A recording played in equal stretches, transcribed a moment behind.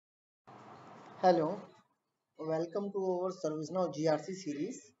Hello, welcome to our ServiceNow GRC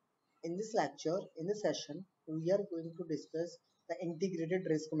series. In this session, we are going to discuss the integrated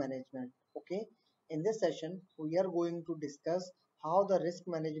risk management. Okay, in this session, we are going to discuss how the risk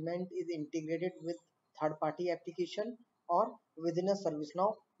management is integrated with third-party application or within a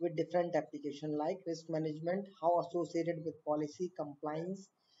ServiceNow with different application like risk management, how associated with policy compliance.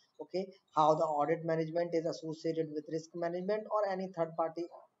 Okay, how the audit management is associated with risk management or any third-party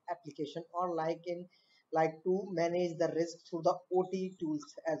application or like to manage the risk through the OT tools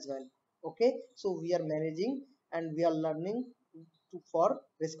as well. Okay, so we are managing and we are learning for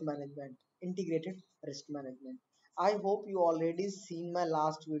risk management, integrated risk management. I hope you already seen my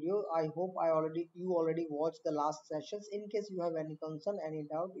last video. I hope you already watched the last sessions. In case you have any concern, any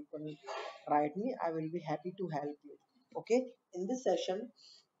doubt, you can write me. I will be happy to help you. Okay, in this session,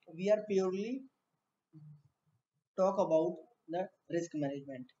 we are purely talk about the risk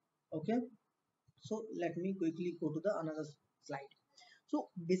management. Okay, so let me quickly go to the another slide. So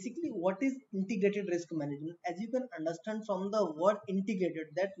basically what is integrated risk management? As you can understand from the word integrated,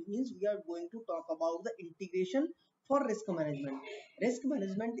 that means we are going to talk about the integration for risk management. Risk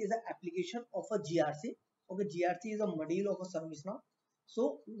management is an application of a GRC. Okay, GRC is a module of a service now.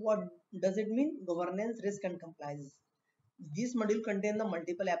 So what does it mean? Governance, risk and compliance. This module contains the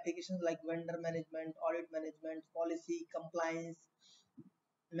multiple applications like vendor management, audit management, policy, compliance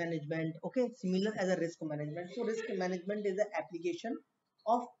management. Okay, similar as a risk management. So risk management is the application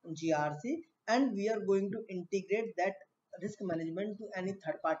of GRC, and we are going to integrate that risk management to any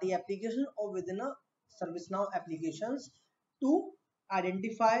third party application or within a ServiceNow applications to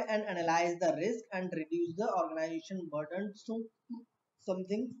identify and analyze the risk and reduce the organization burden to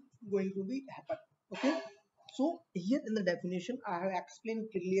something going to be happen. Okay, so here in the definition I have explained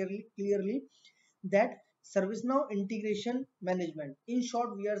clearly that ServiceNow integration management, in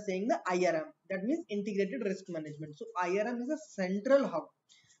short we are saying the IRM, that means integrated risk management. So IRM is a central hub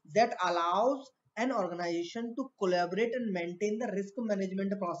that allows an organization to collaborate and maintain the risk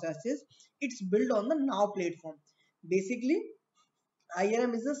management processes. It's built on the Now platform. Basically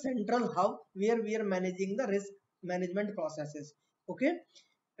IRM is a central hub where we are managing the risk management processes. Okay,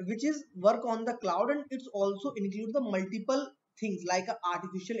 which is work on the cloud, and it's also include the multiple things like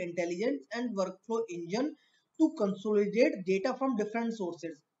artificial intelligence and workflow engine to consolidate data from different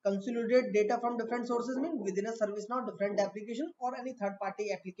sources. Consolidate data from different sources mean within a service now different application or any third party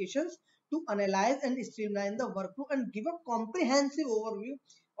applications to analyze and streamline the workflow and give a comprehensive overview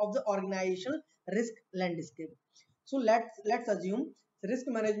of the organizational risk landscape. So let's assume risk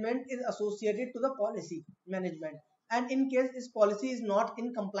management is associated to the policy management, and in case this policy is not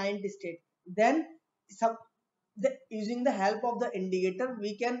in compliant state, then some using the help of the indicator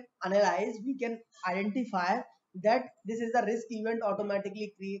we can analyze, we can identify that this is the risk event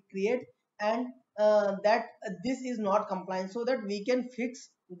automatically create, and that this is not compliant, so that we can fix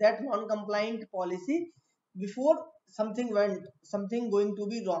that non-compliant policy before something going to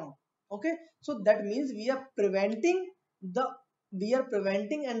be wrong. Okay, so that means the we are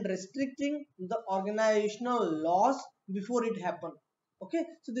preventing and restricting the organizational loss before it happen. Okay,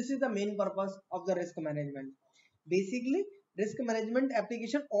 so this is the main purpose of the risk management. Basically risk management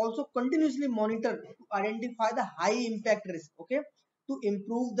application also continuously monitor to identify the high impact risk. Okay, to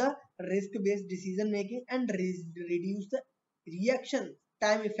improve the risk based decision making and reduce the reaction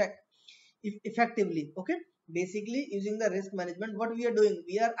time effectively. Okay, basically using the risk management, what we are doing,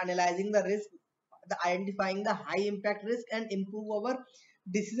 we are analyzing the risk, the identifying the high impact risk and improve our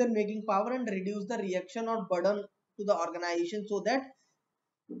decision making power and reduce the reaction or burden to the organization, so that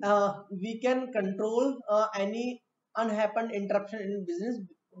we can control any unhappened interruption in business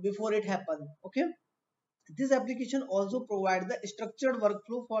before it happens. Okay, this application also provides the structured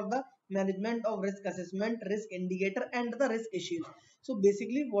workflow for the management of risk assessment, risk indicator and the risk issues. So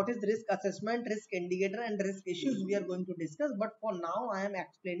basically what is risk assessment, risk indicator and risk issues we are going to discuss, but for now I am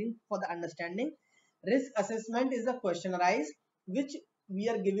explaining for the understanding. Risk assessment is a questionnaire which we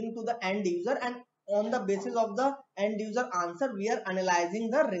are giving to the end user, and on the basis of the end user answer we are analyzing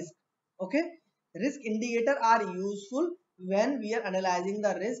the risk. Okay, risk indicator are useful when we are analyzing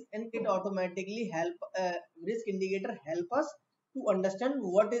the risk, and it automatically risk indicator help us to understand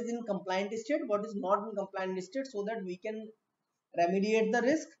what is in compliant state, what is not in compliant state, so that we can remediate the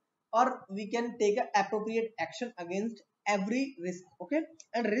risk or we can take a appropriate action against every risk. Okay,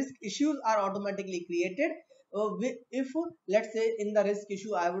 and risk issues are automatically created. If let's say in the risk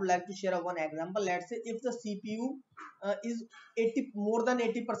issue I would like to share one example. Let's say if the CPU is 80 more than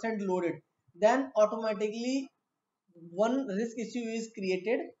 80% loaded, then automatically one risk issue is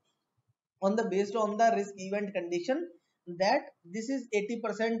created on the based on the risk event condition. that this is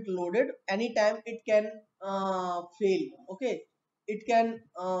 80% loaded, anytime it can fail. Okay, it can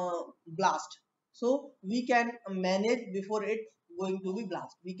blast. So we can manage before it going to be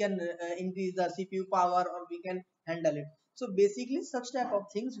blast. We can increase the CPU power, or we can handle it. So basically such type of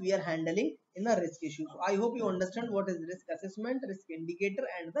things we are handling in a risk issue. So I hope you understand what is risk assessment, risk indicator,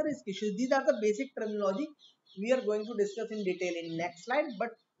 and the risk issue. These are the basic terminology we are going to discuss in detail in next slide. But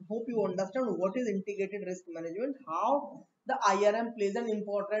hope you understand what is integrated risk management, how the IRM plays an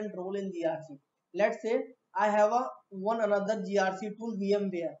important role in GRC. Let's say I have a one another GRC tool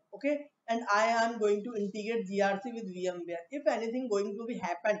VMware, okay, and I am going to integrate GRC with VMware. If anything going to be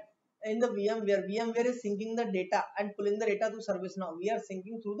happen in the VMware is syncing the data and pulling the data to ServiceNow. We are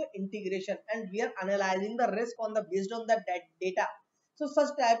syncing through the integration, and we are analyzing the risk on the based on that data. So such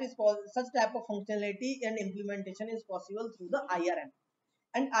type of functionality and implementation is possible through the IRM.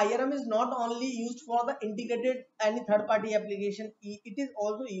 And IRM is not only used for the integrated any third party application, it is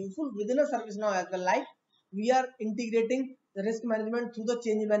also useful within a ServiceNow as well. Like we are integrating the risk management through the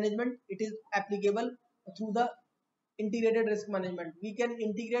change management, it is applicable through the integrated risk management. We can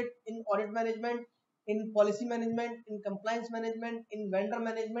integrate in audit management, in policy management, in compliance management, in vendor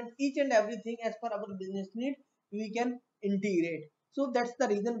management, each and everything as per our business need we can integrate. So that's the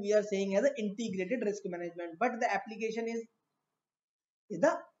reason we are saying as an integrated risk management. But the application is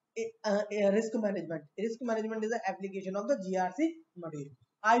the risk management. Risk management is the application of the GRC module.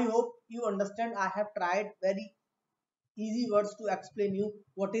 I hope you understand. I have tried very easy words to explain you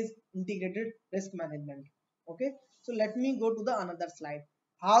what is integrated risk management. Okay, so let me go to the another slide.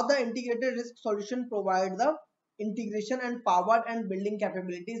 How the integrated risk solution provide the integration and powered and building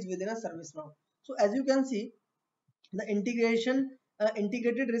capabilities within a service now. So as you can see, the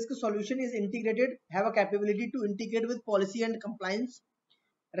integrated risk solution is integrated, have a capability to integrate with policy and compliance,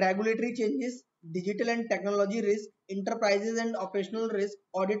 regulatory changes, digital and technology risk, enterprises and operational risk,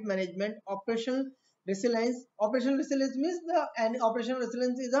 audit management, operational resilience. Operational resilience means the and operational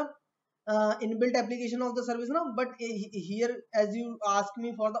resilience is a inbuilt application of the service now. But here, as you ask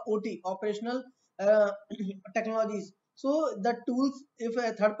me for the OT, operational uh, technologies. So the tools, if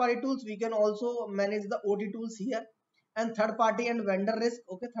third party tools, we can also manage the OT tools here. And third party and vendor risk.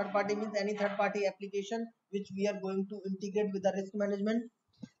 Okay, third party means any third party application which we are going to integrate with the risk management.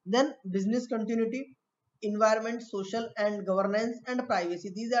 Then business continuity, environment, social and governance, and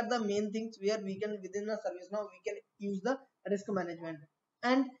privacy. These are the main things where we can within a service now we can use the risk management.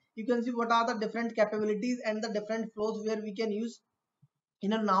 And you can see what are the different capabilities and the different flows where we can use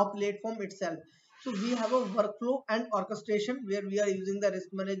in a now platform itself. So we have a workflow and orchestration where we are using the risk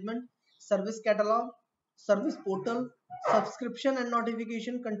management, service catalog, service portal, subscription and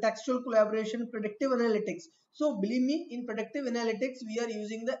notification, contextual collaboration, predictive analytics. So believe me, in predictive analytics we are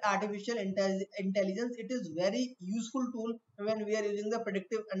using the artificial intelligence. It is very useful tool when we are using the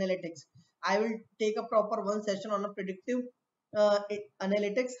predictive analytics. I will take a proper one session on a predictive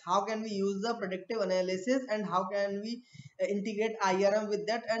analytics. How can we use the predictive analysis, and how can we integrate IRM with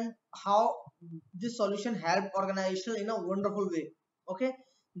that, and how this solution help organization in a wonderful way. Okay,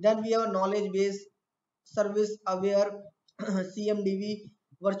 then we have a knowledge base, service aware, CMDB,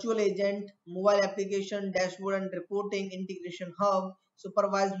 virtual agent, mobile application, dashboard and reporting, integration hub,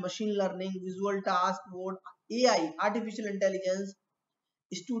 supervised machine learning, visual task board, AI, artificial intelligence,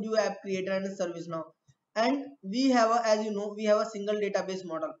 studio app creator, and service now. And we have a, as you know, we have a single database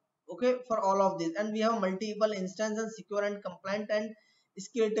model, okay, for all of this. And we have multiple instance and secure and compliant and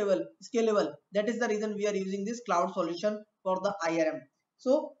scalable. That is the reason we are using this cloud solution for the IRM.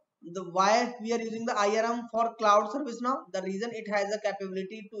 So the why we are using the IRM for cloud service now, the reason it has the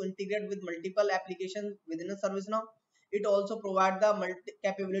capability to integrate with multiple applications within a service now. It also provides the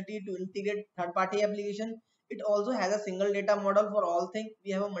capability to integrate third party application. It also has a single data model for all things.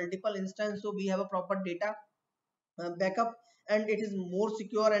 We have a multiple instance, so we have a proper data backup, and it is more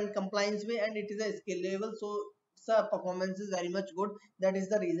secure and compliance way, and it is a scalable, so performance is very much good. That is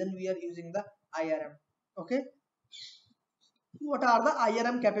the reason we are using the IRM. Okay, what are the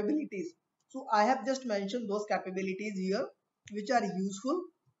IRM capabilities? So I have just mentioned those capabilities here which are useful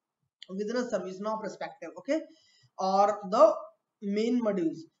within a ServiceNow perspective. Okay, or the main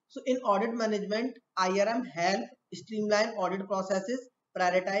modules. So in audit management, IRM help streamline audit processes,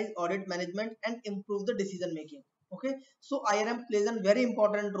 prioritize audit management, and improve the decision making. Okay, so IRM plays a very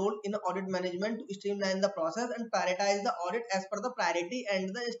important role in audit management to streamline the process and prioritize the audit as per the priority and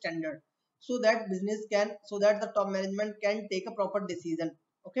the standard, so that business can, so that the top management can take a proper decision.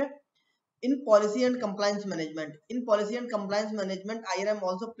 Okay, in policy and compliance management, IRM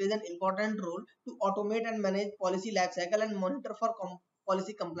also plays an important role to automate and manage policy lifecycle and monitor for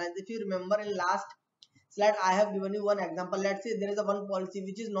policy compliance. If you remember in last So that I have given you one example. Let's say there is a one policy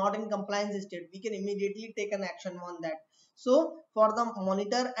which is not in compliance state. We can immediately take an action on that. So for the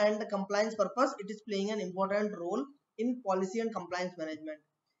monitor and the compliance purpose, it is playing an important role in policy and compliance management.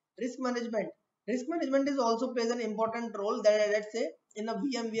 Risk management. Risk management is also plays an important role that, let's say, in a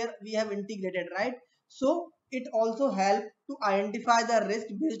VMware we have integrated, right? So it also help to identify the risk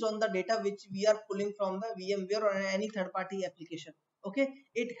based on the data which we are pulling from the VMware or any third party application. Okay,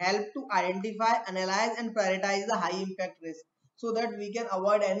 it help to identify, analyze and prioritize the high impact risk so that we can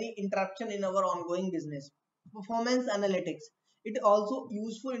avoid any interruption in our ongoing business. Performance analytics. It also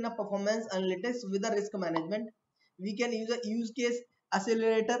useful in a performance analytics with the risk management. We can use a use case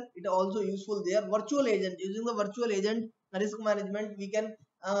accelerator. It also useful there. Virtual agent. Using the virtual agent risk management, we can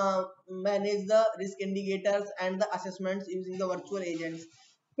manage the risk indicators and the assessments using the virtual agents.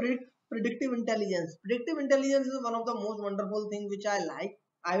 Predictive intelligence. Predictive intelligence is one of the most wonderful thing which I like.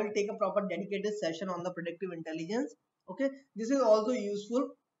 I will take a proper dedicated session on the predictive intelligence. Okay, this is also useful,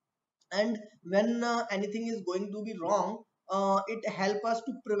 and when anything is going to be wrong, it help us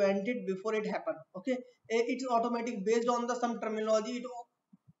to prevent it before it happen. Okay, it's automatic based on the some terminology.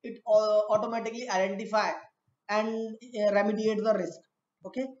 It automatically identify and remediate the risk.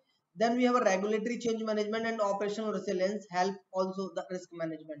 Okay, then we have a regulatory change management and operational resilience help also the risk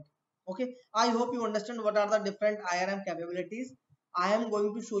management. Okay, I hope you understand what are the different IRM capabilities. I am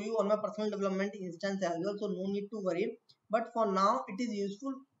going to show you on my personal development instance as well, so no need to worry. But for now it is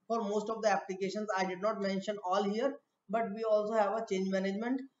useful for most of the applications. I did not mention all here, but we also have a change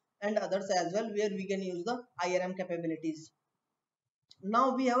management and others as well where we can use the IRM capabilities.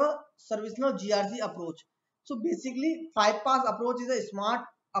 Now we have a ServiceNow GRC approach. So basically 5 pass approach is a smart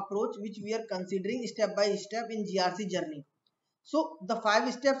approach which we are considering step by step in GRC journey. So the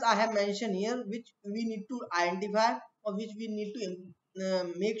 5 steps I have mentioned here which we need to identify or which we need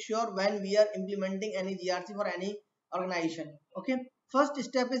to make sure when we are implementing any GRC for any organization. Okay, first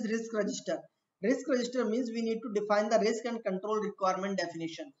step is risk register. Risk register means we need to define the risk and control requirement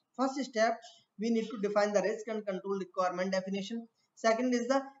definition. First step, we need to define the risk and control requirement definition. Second is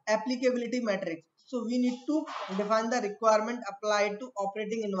the applicability matrix. So we need to define the requirement applied to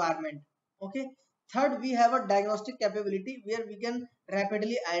operating environment. Okay, third, we have a diagnostic capability where we can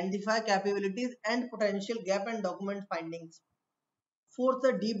rapidly identify capabilities and potential gap and document findings. Fourth,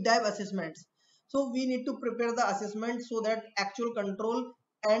 the deep dive assessments. So we need to prepare the assessment so that actual control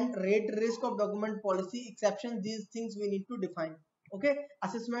and rate risk of document policy exceptions, these things we need to define. Okay,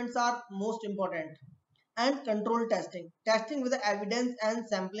 assessments are most important. And control testing. Testing with the evidence and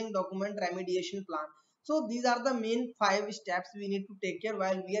sampling document remediation plan. So these are the main 5 steps we need to take care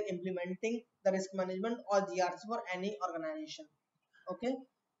while we are implementing the risk management or GRC for any organization. Okay,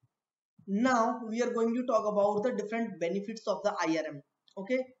 now we are going to talk about the different benefits of the IRM.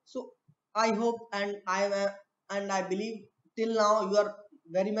 Okay, so I hope and I believe till now you are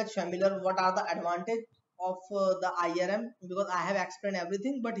very much familiar what are the advantage of the IRM, because I have explained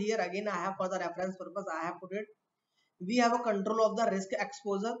everything, but here again I have for the reference purpose I have put it. We have a control of the risk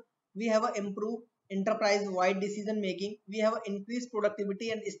exposure. We have a improved enterprise wide decision making. We have a increased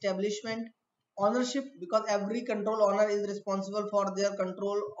productivity and establishment ownership, because every control owner is responsible for their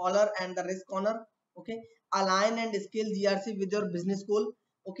control owner and the risk owner. Okay, align and scale GRC with your business goal.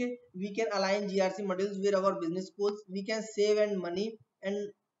 Okay, we can align GRC modules with our business goals. We can save and money and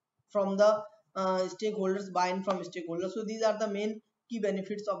from the stakeholders, buy-in from stakeholders. So these are the main key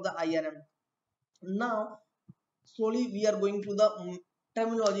benefits of the IRM. Now slowly we are going to the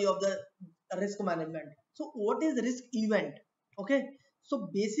terminology of the risk management. So what is risk event? Okay, so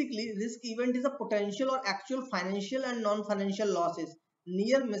basically risk event is a potential or actual financial and non-financial losses,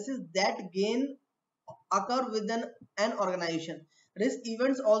 near misses that gain occur within an organization. Risk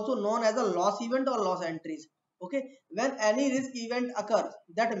events also known as a loss event or loss entries. Okay, when any risk event occurs,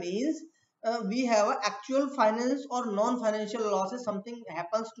 that means we have a actual finance or non-financial losses, something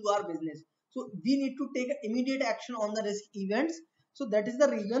happens to our business, so we need to take immediate action on the risk events. So that is the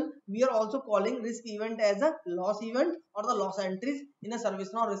reason we are also calling risk event as a loss event or the loss entries in a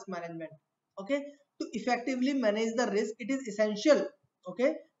ServiceNow risk management. Okay, to effectively manage the risk, it is essential.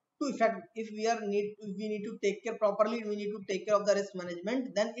 Okay, to effect, if we need to take care properly, we need to take care of the risk management,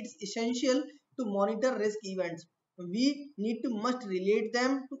 then it's essential to monitor risk events. We need to must relate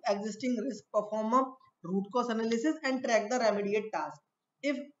them to existing risk, perform a root cause analysis and track the remediate task.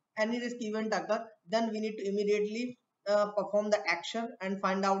 If any risk event occur, then we need to immediately perform the action and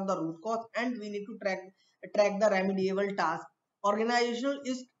find out the root cause, and we need to track the remediable task. Organizational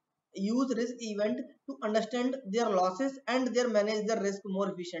is use risk event to understand their losses and their manage the risk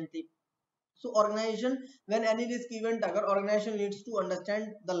more efficiently. So organization, when any risk event occur, organization needs to understand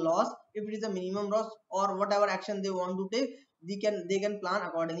the loss, if it is a minimum loss or whatever action they want to take, they can plan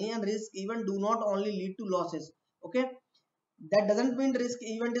accordingly. And risk event do not only lead to losses, okay, that doesn't mean risk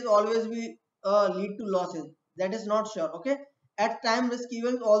event is always be lead to losses, that is not sure, okay. At time risk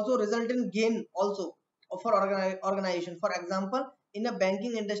events also result in gain also for organization. For example, in a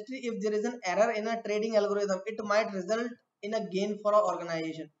banking industry, if there is an error in a trading algorithm, it might result in a gain for an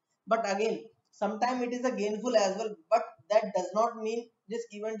organization. But again, sometimes it is a gainful as well, but that does not mean this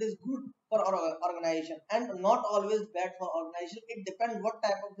event is good for our organization, and not always bad for organization. It depends what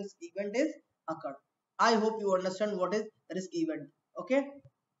type of risk event is occurred. I hope you understand what is risk event. Okay.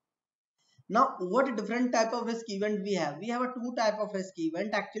 Now, what different type of risk event we have? We have a two type of risk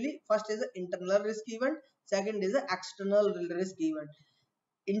event actually. First is an internal risk event. Second is an external risk event.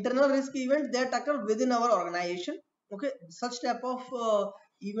 Internal risk events that occur within our organization. Okay, such type of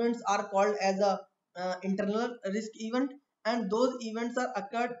events are called as a internal risk event, and those events are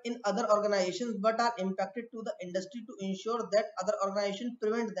occurred in other organizations but are impacted to the industry to ensure that other organization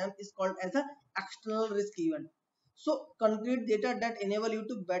prevent them is called as a external risk event. So concrete data that enable you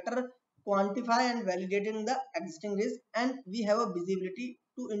to better quantify and validating the existing risk, and we have a visibility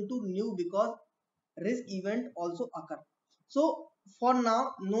to into new because risk event also occur. So for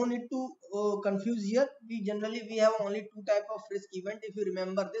now, no need to confuse here. We have only two type of risk event. If you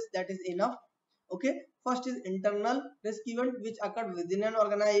remember this, that is enough. Okay, first is internal risk event which occurred within an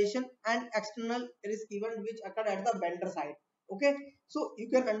organization, and external risk event which occurred at the vendor side. Okay, so you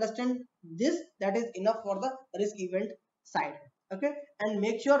can understand this, that is enough for the risk event side. Okay, and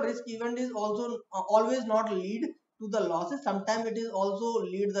make sure risk event is also always not lead to the losses. Sometimes it is also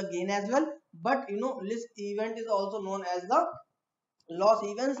lead the gain as well, but you know, risk event is also known as the loss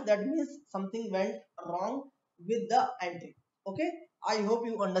events. That means something went wrong with the entry. Okay, I hope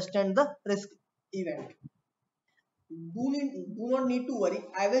you understand the risk event. Do not need to worry,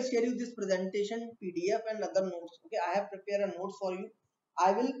 I will share you this presentation PDF and other notes. Okay, I have prepared a notes for you.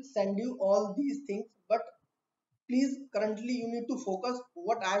 I will send you all these things, but please currently you need to focus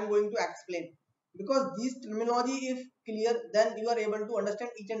what I am going to explain, because this terminology if clear, then you are able to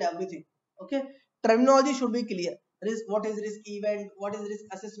understand each and everything. Okay, terminology should be clear. Risk, what is risk event, what is risk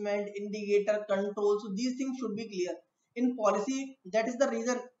assessment, indicator, control, so these things should be clear in policy. That is the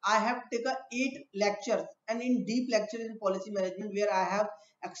reason I have taken 8 lectures and in deep lectures in policy management, where I have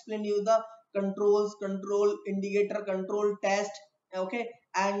explained you the controls, control, indicator, control, test. Okay,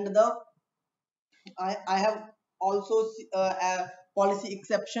 and the I have also policy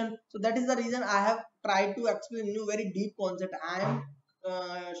exception. So that is the reason I have tried to explain you very deep concept. I am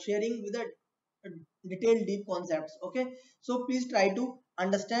sharing with a detailed deep concepts. Okay, so please try to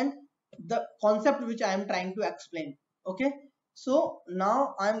understand the concept which I am trying to explain. Okay, so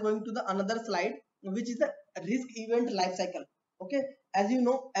now I am going to the another slide, which is the risk event life cycle. Okay, as you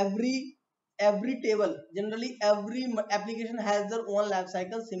know, every table, generally every application has their own life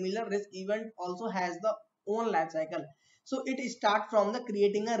cycle. Similar risk event also has the own life cycle. So it start from the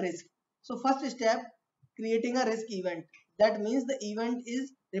creating a risk. So first step, creating a risk event. That means the event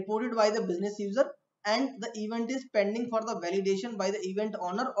is reported by the business user, and the event is pending for the validation by the event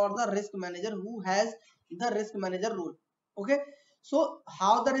owner or the risk manager who has the risk manager role. Okay, so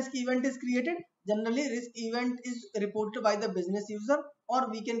how the risk event is created? Generally risk event is reported by the business user,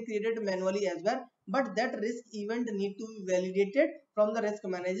 or we can create it manually as well, but that risk event need to be validated from the risk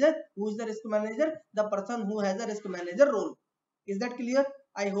manager. Who is the risk manager? The person who has a risk manager role. Is that clear?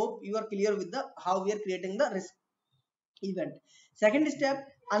 I hope you are clear with the how we are creating the risk event. Second step,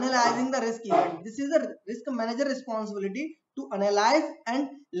 analyzing the risk event. This is the risk manager responsibility to analyze and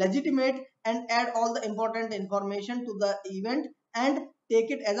legitimate and add all the important information to the event and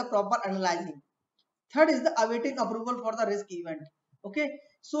take it as a proper analyzing. Third is the awaiting approval for the risk event. Okay,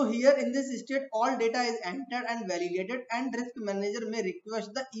 so here in this state all data is entered and validated, and risk manager may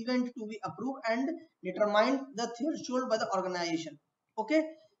request the event to be approved and determine the threshold by the organization. Okay,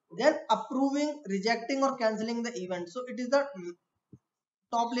 then approving, rejecting or cancelling the event. So it is the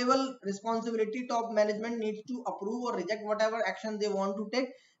top level responsibility. Top management needs to approve or reject whatever action they want to take.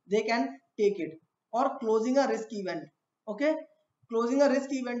 They can take it. Or closing a risk event. Okay, closing a risk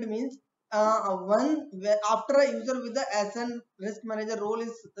event means one where after a user with the SN risk manager role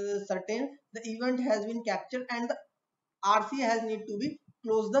is certain, the event has been captured and the RC has need to be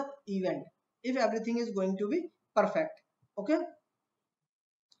close the event if everything is going to be perfect. Okay,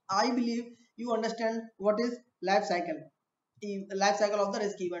 I believe you understand what is life cycle. Life cycle of the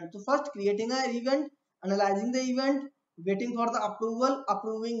risk event. So first, creating an event, analyzing the event, waiting for the approval,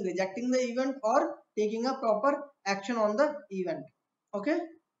 approving, rejecting the event, or taking a proper action on the event. Okay,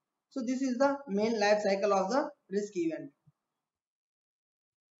 So this is the main life cycle of the risk event.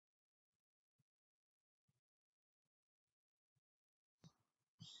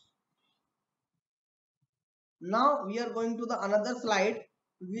 Now we are going to the another slide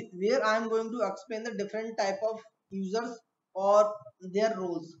where I am going to explain the different type of users or their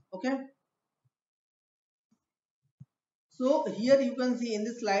roles. Okay. So here you can see in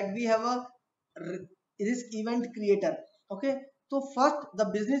this slide we have a risk event creator. Okay. So first the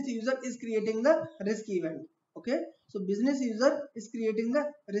business user is creating the risk event. Okay. So business user is creating the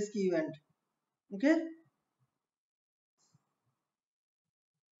risk event. Okay.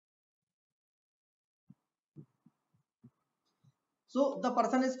 So the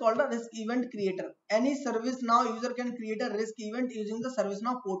person is called a risk event creator. Any ServiceNow user can create a risk event using the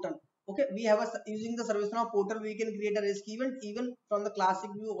ServiceNow portal. Okay, we have using the ServiceNow portal we can create a risk event. Even from the classic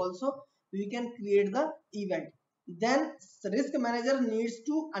view also we can create the event. Then the risk manager needs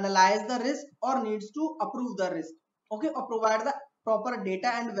to analyze the risk or needs to approve the risk. Okay, or provide the proper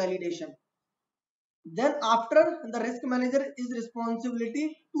data and validation. Then after the risk manager is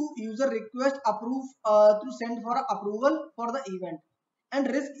responsibility to user request approve to send for approval for the event, and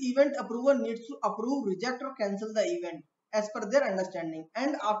risk event approval needs to approve, reject or cancel the event as per their understanding.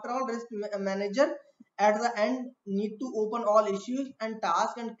 And after all, risk manager at the end need to open all issues and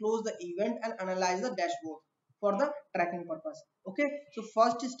tasks and close the event and analyze the dashboard for the tracking purpose. Okay, so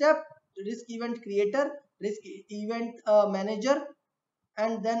first step, risk event creator, risk event manager,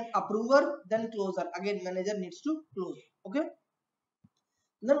 and then approver, then closer, again manager needs to close. Okay,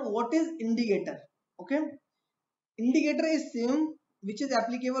 then what is indicator? Okay, indicator is same which is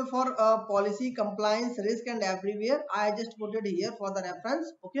applicable for policy, compliance, risk and everywhere. I just put it here for the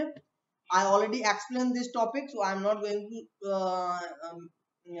reference. Okay, I already explained this topic, so I'm not going to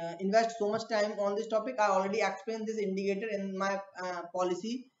invest so much time on this topic. I already explained this indicator in my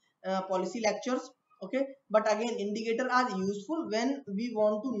policy lectures. Okay, but again indicator are useful when we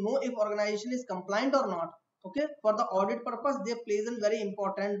want to know if organization is compliant or not. Okay, for the audit purpose they plays a very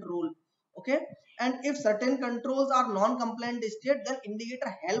important role. Okay, and if certain controls are non-compliant state, then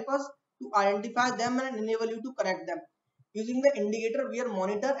indicator help us to identify them and enable you to correct them. Using the indicator, we are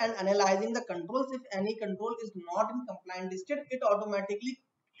monitor and analyzing the controls. If any control is not in compliant state, it automatically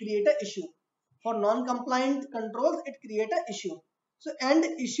create a issue. For non-compliant controls, it create a issue. So, and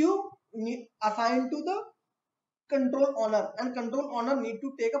issue assigned to the control owner, and control owner need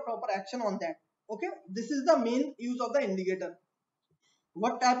to take a proper action on that. Okay, this is the main use of the indicator.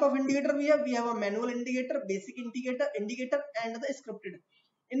 What type of indicator we have? We have a manual indicator, basic indicator, and the scripted.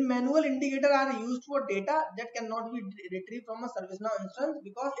 In manual indicator are used for data that cannot be retrieved from a ServiceNow instance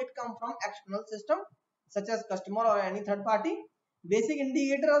because it comes from external system such as customer or any third party. Basic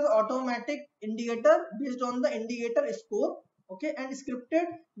indicator is automatic indicator based on the indicator score. Okay, and scripted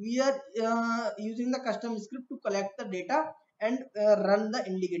we are using the custom script to collect the data and run the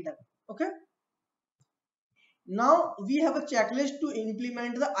indicator. Okay. Now we have a checklist to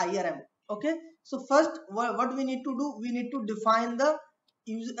implement the IRM. Okay, so first what we need to do, we need to define the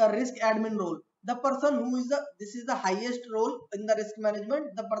risk admin role. The person who is the, this is the highest role in the risk management.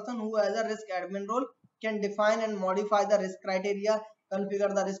 The person who has a risk admin role can define and modify the risk criteria,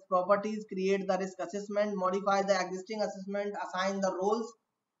 configure the risk properties, create the risk assessment, modify the existing assessment, assign the roles.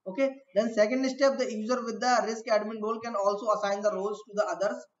 Okay, then second step, the user with the risk admin role can also assign the roles to the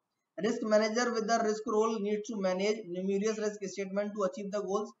others. Risk manager with the risk role needs to manage numerous risk statement to achieve the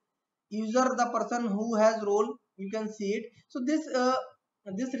goals. User, the person who has role, you can see it. So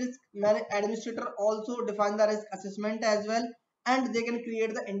this risk administrator also define the risk assessment as well, and they can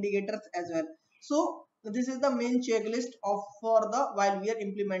create the indicators as well. So this is the main checklist of for the while we are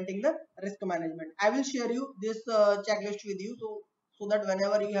implementing the risk management. I will share you this checklist with you, so that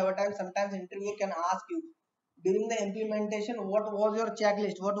whenever you have a time, sometimes interviewer can ask you during the implementation what was your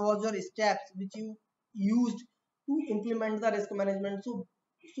checklist, what was your steps which you used to implement the risk management. So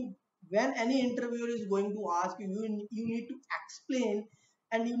when any interviewer is going to ask you, you need to explain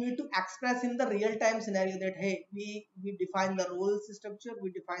and you need to express in the real time scenario that hey, we define the roles structure,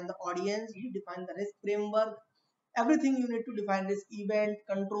 we define the audience, we define the risk framework, everything you need to define, risk event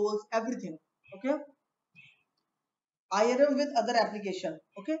controls, everything. Okay, IRM with other application.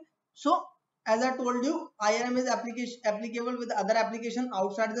 Okay, so as I told you, IRM is application applicable with other application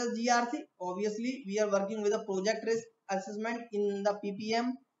outside the GRC. Obviously, we are working with a project risk assessment in the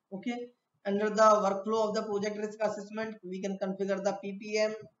PPM. Okay, under the workflow of the project risk assessment, we can configure the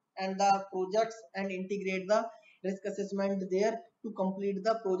PPM and the projects and integrate the risk assessment there to complete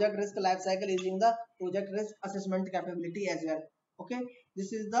the project risk lifecycle using the project risk assessment capability as well. Okay,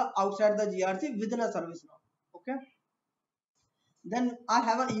 this is the outside the GRC within a service now. Okay. Then I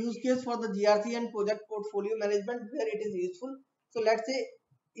have a use case for the GRC and project portfolio management where it is useful. So let's say,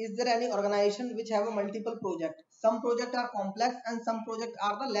 is there any organization which have a multiple project? Some projects are complex and some projects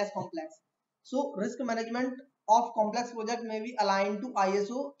are the less complex. So risk management of complex project may be aligned to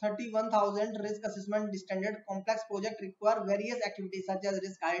ISO 31000 risk assessment standard. Complex project require various activities such as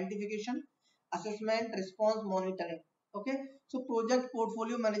risk identification, assessment, response, monitoring. Okay, so project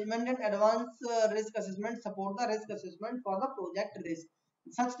portfolio management and advanced risk assessment support the risk assessment for the project risk.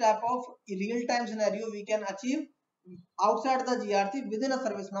 Such type of real-time scenario we can achieve outside the GRC within a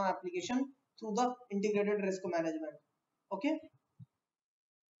ServiceNow application through the integrated risk management. Okay.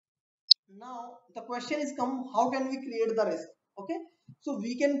 Now the question is come, how can we create the risk? Okay, so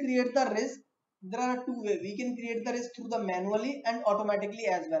we can create the risk. There are two ways. We can create the risk through the manually and automatically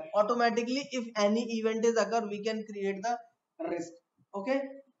as well. Automatically, if any event is occur, we can create the risk. Okay,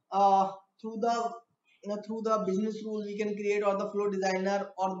 uh, through the through the business rule we can create, or the flow designer,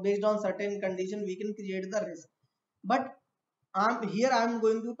 or based on certain condition we can create the risk. But I'm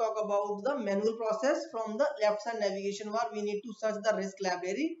going to talk about the manual process. From the left side navigation bar we need to search the risk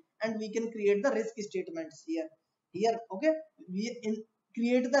library and we can create the risk statements here. Okay, we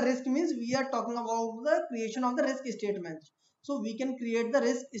create the risk means we are talking about the creation of the risk statements. So we can create the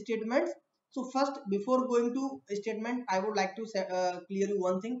risk statements. So first, before going to statement, I would like to clear you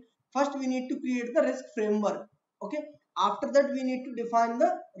one thing. First we need to create the risk framework. Okay, after that we need to define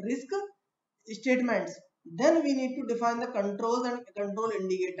the risk statements. Then we need to define the controls and control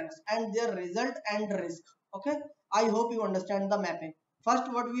indicators and their result and risk. Okay, I hope you understand the mapping.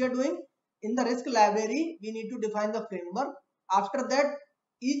 First, what we are doing in the risk library, we need to define the framework. After that,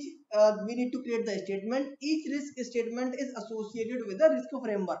 each we need to create the statement. Each risk statement is associated with the risk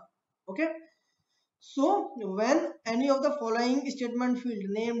framework. Okay, so when any of the following statement field,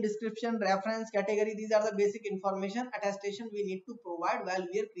 name, description, reference, category, these are the basic information attestation we need to provide while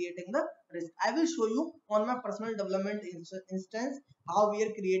we are creating the risk. I will show you on my personal development instance how we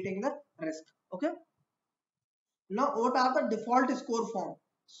are creating the risk. Okay. Now what are the default score form?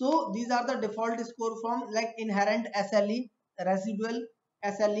 So these are the default score form like inherent SLE, residual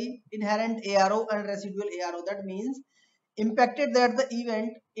SLE, inherent ARO and residual ARO. That means impacted that the event,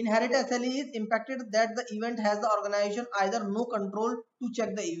 inherent SLE is impacted that the event has the organization either no control to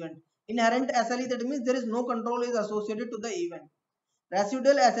check the event. Inherent SLE, that means there is no control is associated to the event.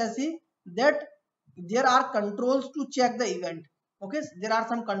 Residual SSE, that there are controls to check the event. Okay, there are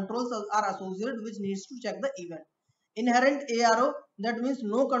some controls are associated which needs to check the event. Inherent ARO, that means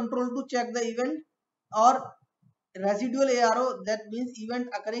no control to check the event, or residual ARO, that means event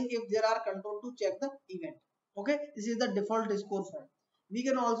occurring if there are control to check the event. Okay, this is the default score form. We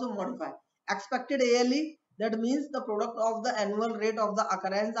can also modify expected ALE, that means the product of the annual rate of the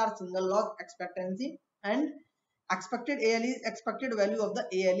occurrence or single loss expectancy, and expected ALE is expected value of the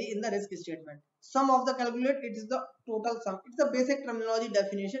ALE in the risk statement. Sum of the calculate, it is the total sum. It's a basic terminology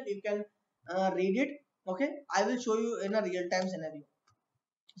definition, you can read it. Okay, I will show you in a real-time scenario.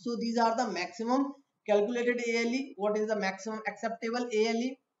 So these are the maximum calculated ALE, what is the maximum acceptable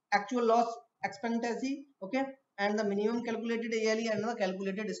ALE, actual loss expectancy, okay, and the minimum calculated ALE and the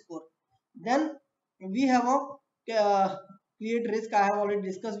calculated score. Then we have a create risk, I have already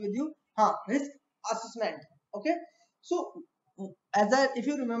discussed with you. Risk assessment. Okay, so if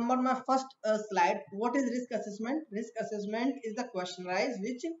you remember my first slide, what is risk assessment? Risk assessment is the questionnaire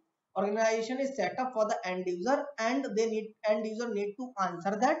which organization is set up for the end user, and end user need to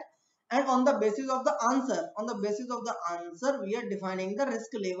answer that, and on the basis of the answer we are defining the risk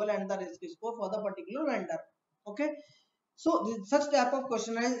level and the risk score for the particular vendor. Okay, so such type of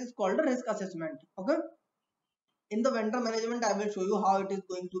questionnaire is called a risk assessment. Okay, in the vendor management I will show you how it is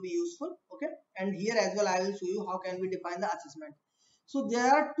going to be useful. Okay, and here as well I will show you how can we define the assessment. So there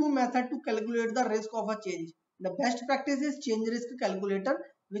are two methods to calculate the risk of a change. The best practice is change risk calculator,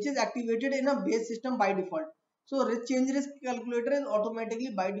 which is activated in a base system by default. So change risk calculator is automatically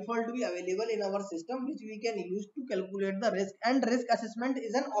by default to be available in our system, which we can use to calculate the risk, and risk assessment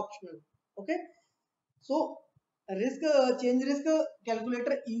is an optional. Okay, so change risk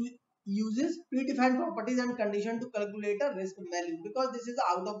calculator uses predefined properties and condition to calculate a risk value, because this is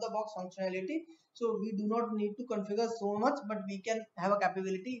out of the box functionality. So we do not need to configure so much, but we can have a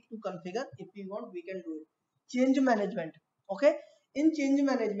capability to configure. If we want, we can do it. Change management. Okay, in change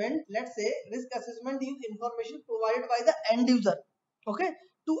management, let's say risk assessment is information provided by the end user, okay,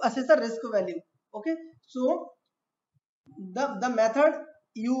 to assess the risk value. Okay, so the method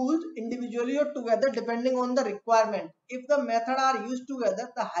used individually or together depending on the requirement. If the method are used together,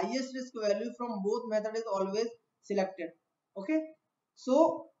 the highest risk value from both method is always selected. Okay,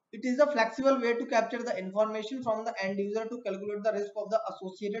 so It is a flexible way to capture the information from the end user to calculate the risk of the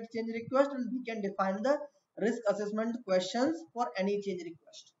associated change request, and we can define the risk assessment questions for any change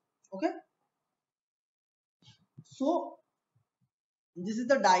request. Okay, so this is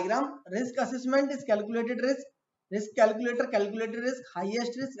the diagram. Risk assessment is calculated risk, risk calculator calculated risk,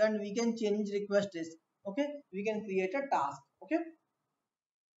 highest risk, and we can change request risk. Okay, we can create a task. Okay,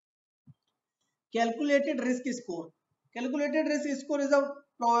 calculated risk score. Calculated risk score is a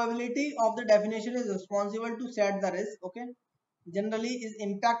probability of the definition is responsible to set the risk. Okay, generally is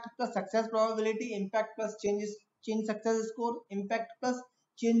impact plus success probability, impact plus change success score, impact plus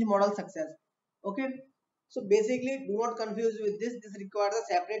change model success. Okay, so basically do not confuse with this requires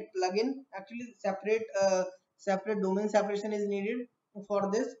a separate plugin. Actually separate domain separation is needed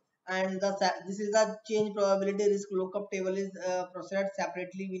for this, and this is the change probability risk lookup table is processed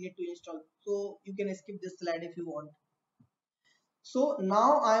separately. We need to install, so you can skip this slide if you want. So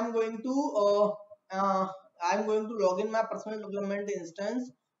now I'm going to log in my personal development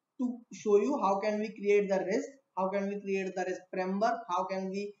instance to show you how can we create the risk, how can we create the risk framework, how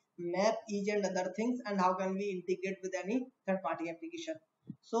can we map each and other things, and how can we integrate with any third party application.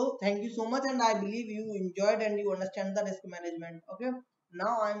 So thank you so much, and I believe you enjoyed and you understand the risk management. Okay,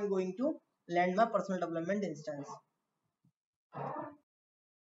 now I'm going to land my personal development instance.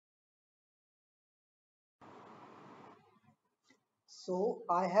 So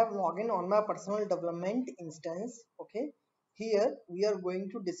I have logged in on my personal development instance. Okay. Here we are going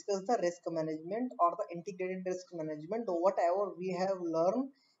to discuss the risk management or the integrated risk management or whatever we have learned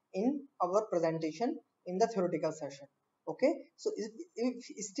in our presentation in the theoretical session. Okay. So if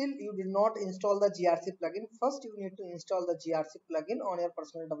still you did not install the GRC plugin, first you need to install the GRC plugin on your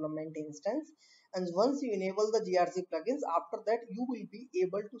personal development instance. And once you enable the GRC plugins, after that you will be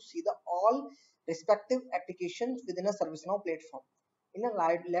able to see the all respective applications within a ServiceNow platform. In a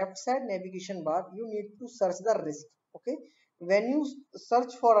left side navigation bar you need to search the risk. Okay, when you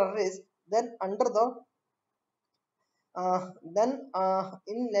search for a risk, then under the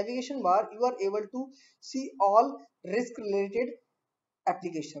in navigation bar you are able to see all risk related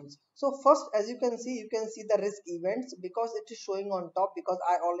applications. So first, as you can see, the risk events because it is showing on top, because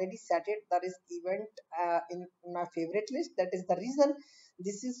I already set it the risk event in my favorite list. That is the reason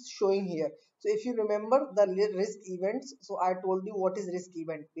this is showing here. So if you remember the risk events, so I told you what is risk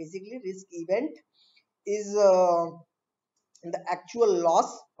event. Basically risk event is the actual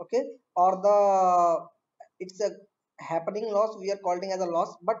loss, okay, or the it's a happening loss, we are calling as a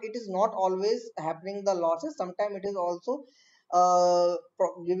loss, but it is not always happening the losses. Sometimes it is also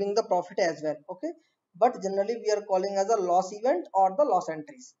giving the profit as well. Okay, but generally we are calling as a loss event or the loss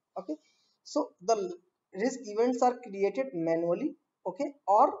entries. Okay, so the risk events are created manually, okay,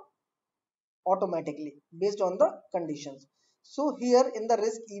 or automatically based on the conditions. So here in the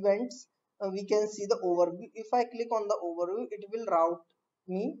risk events we can see the overview. If I click on the overview, it will route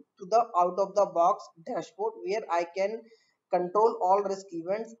me to the out of the box dashboard where I can control all risk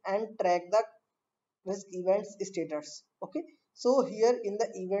events and track the risk events status. Okay, so here in the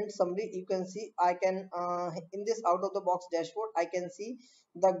event summary you can see I can in this out of the box dashboard I can see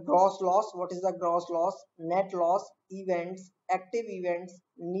the gross loss, what is the gross loss, net loss, events, active events,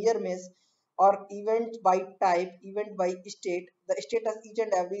 near miss, or event by type, event by state, the status, each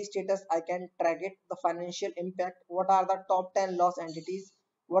and every status I can track it, the financial impact, what are the top 10 loss entities,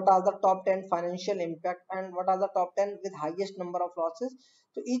 what are the top 10 financial impact, and what are the top 10 with highest number of losses.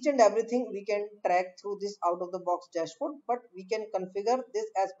 So each and everything we can track through this out of the box dashboard, but we can configure this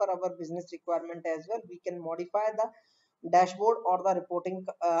as per our business requirement as well. We can modify the dashboard or the reporting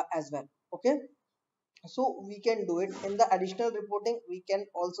as well. Okay, so we can do it in the additional reporting. We can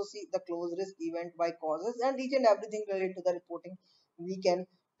also see the close risk event by causes and each and everything related to the reporting we can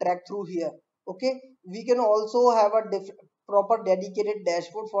track through here. Okay, we can also have a proper dedicated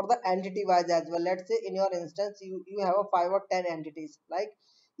dashboard for the entity wise as well. Let's say in your instance you have a 5 or 10 entities, like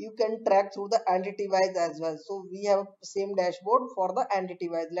you can track through the entity wise as well. So we have same dashboard for the entity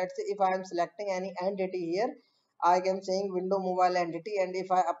wise. Let's say if I am selecting any entity here, I am saying window mobile entity, and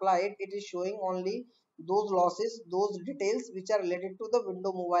if I apply it, it is showing only those losses, those details which are related to the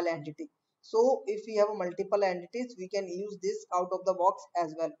window mobile entity. So if we have multiple entities, we can use this out of the box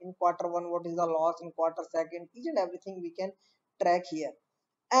as well. In quarter one, what is the loss, in quarter second, each and everything we can track here.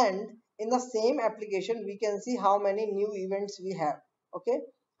 And in the same application we can see how many new events we have. Okay,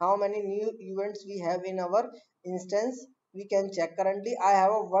 how many new events we have in our instance, we can check. Currently I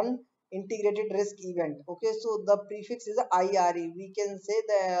have a one integrated risk event. Okay, so the prefix is IRE. We can say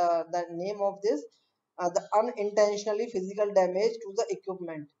the name of this the unintentionally physical damage to the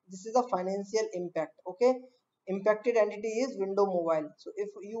equipment. This is a financial impact. Okay, Impacted entity is window mobile. So if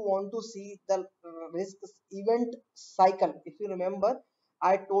you want to see the risk event cycle, if you remember,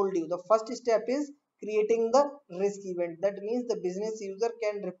 I told you the first step is creating the risk event. That means the business user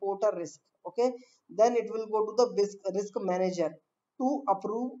can report a risk. Okay, then it will go to the risk manager to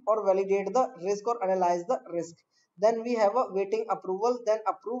approve or validate the risk or analyze the risk. Then we have a waiting approval, then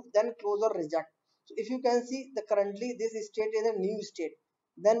approve, then close or reject. So if you can see, the currently this state is a new state.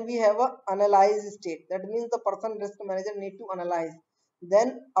 Then we have a analyze state. That means the person risk manager need to analyze,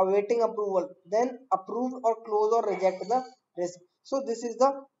 then awaiting approval, then approve or close or reject the risk. So this is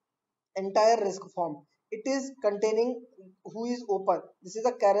the entire risk form. It is containing who is open. This is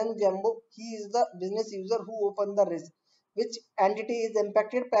a Karen Jumbo. He is the business user who opened the risk. Which entity is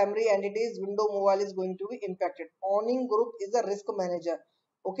impacted? Primary entity is window mobile is going to be impacted. Owning group is the risk manager.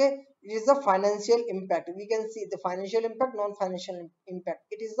 Okay, it is the financial impact. We can see the financial impact, non-financial impact.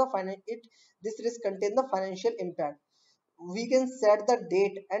 It is the this risk contain the financial impact. We can set the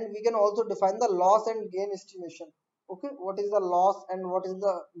date, and we can also define the loss and gain estimation. Okay, what is the loss and what is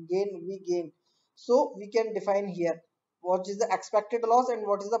the gain we gain? So we can define here what is the expected loss and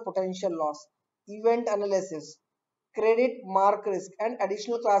what is the potential loss. Event analysis, credit mark risk, and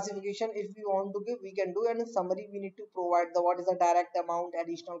additional classification if we want to give, we can do. And in summary, we need to provide the what is the direct amount,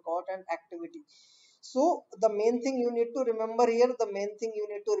 additional cost, and activity. So the main thing you need to remember here, the main thing you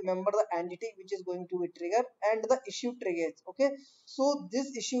need to remember the entity which is going to be triggered and the issue triggers. Okay, so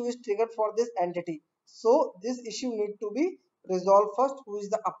this issue is triggered for this entity. So this issue need to be resolved first. Who is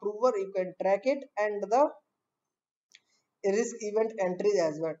the approver? You can track it, and the risk event entries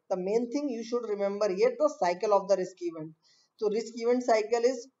as well. The main thing you should remember here, the cycle of the risk event. So risk event cycle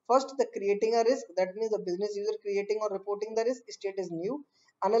is first the creating a risk. That means the business user creating or reporting the risk state is new.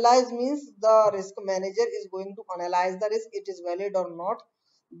 Analyze means the risk manager is going to analyze the risk, it is valid or not.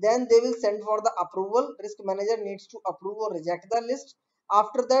 Then they will send for the approval. Risk manager needs to approve or reject the list.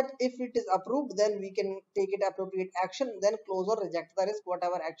 After that, if it is approved, then we can take it appropriate action, then close or reject the risk,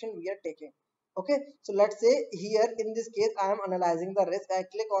 whatever action we are taking. Okay, so let's say here in this case I am analyzing the risk. I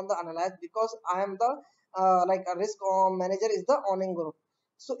click on the analyze because I am the like a risk manager is the owning group.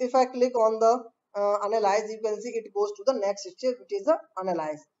 So if I click on the analyze, you can see it goes to the next step, which is the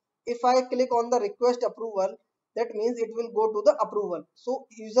analyze. If I click on the request approval, that means it will go to the approval. So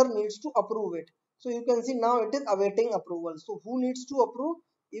user needs to approve it. So you can see now it is awaiting approval. So who needs to approve?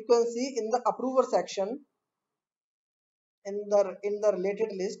 You can see in the approver section, in the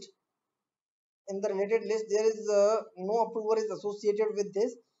related list, there is no approver is associated with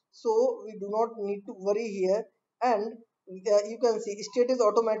this. So we do not need to worry here. And you can see state is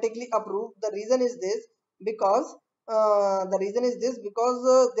automatically approved. The reason is this because there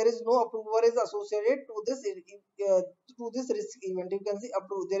is no approver is associated to this risk event. You can see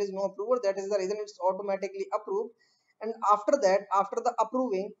approved, there is no approver. That is the reason it's automatically approved. And after that, after the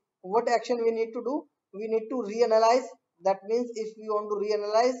approving, what action we need to do? We need to reanalyze. That means if we want to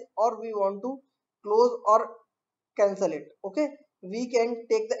reanalyze or we want to close or cancel it, okay, we can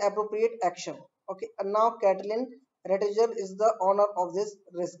take the appropriate action. Okay, and now Catalin Retiger is the owner of this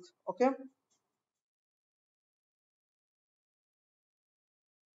risk. Okay,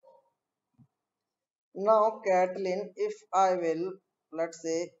 now Catalin, if I will, let's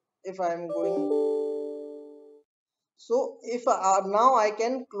say, if I am going, so if now I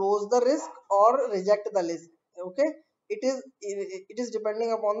can close the risk or reject the list. Okay, it is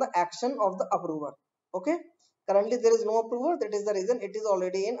depending upon the action of the approver. Okay, currently there is no approver, that is the reason it is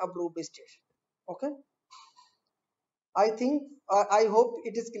already in approved stage. Okay, I think I hope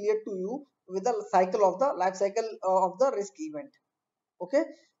it is clear to you with the cycle of the life cycle of the risk event. Okay,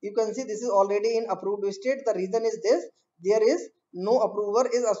 you can see this is already in approved state. The reason is this: there is no approver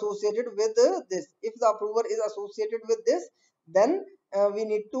is associated with this. If the approver is associated with this, then we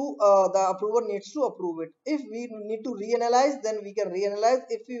need to the approver needs to approve it. If we need to reanalyze, then we can reanalyze.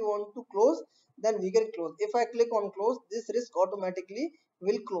 If we want to close, then we can close. If I click on close, this risk automatically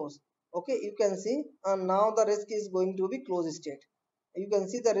will close. Okay, you can see now the risk is going to be closed state. You can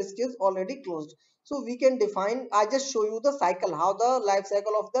see the risk is already closed. So we can define, I just show you the cycle, how the life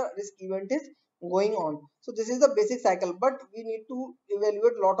cycle of the risk event is going on. So this is the basic cycle, but we need to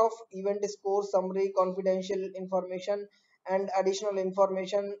evaluate lot of event score, summary, confidential information, and additional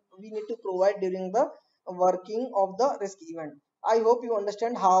information we need to provide during the working of the risk event. I hope you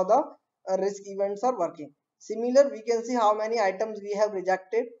understand how the risk events are working. Similar, we can see how many items we have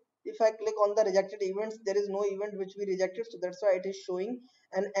rejected. If I click on the rejected events, there is no event which we rejected, so that's why it is showing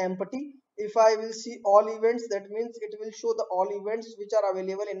an empty. If I will see all events, that means it will show the all events which are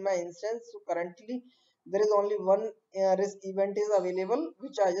available in my instance. So currently there is only one risk event is available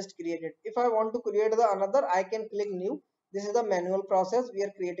which I just created. If I want to create the another, I can click new. This is the manual process. We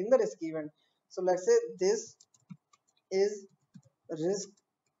are creating the risk event. So let's say this is risk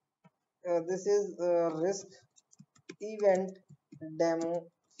risk event demo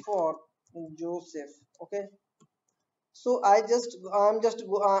for Joseph. Okay, so I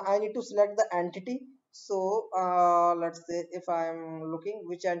need to select the entity. So let's say if I'm looking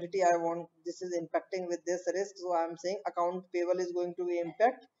which entity I want, this is impacting with this risk, so I'm saying account payable is going to be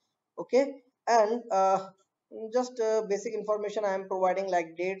impact. Okay, and just basic information I am providing,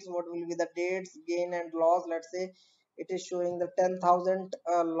 like dates, what will be the dates, gain and loss. Let's say it is showing the 10,000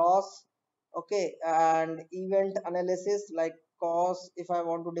 loss. Okay, and event analysis, like cause, if I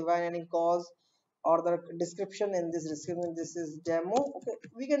want to define any cause, or the description in this description, this is demo. Okay,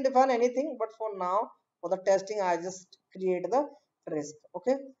 we can define anything, but for now, for the testing, I just create the risk.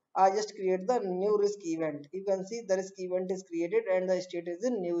 Okay, I just create the new risk event. You can see the risk event is created and the state is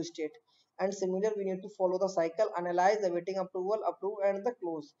in new state. And similar, we need to follow the cycle: analyze, awaiting approval, approve, and the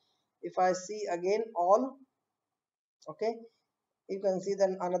close. If I see again all, okay, you can see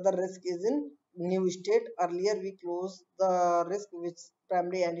then another risk is in new state. Earlier we closed the risk which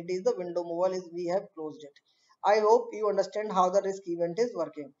primary entity is the window mobile, is we have closed it. I hope you understand how the risk event is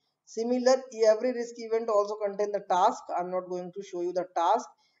working. Similar, every risk event also contain the task. I'm not going to show you the task.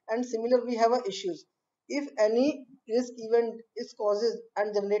 And similar, we have a issues. If any risk event is causes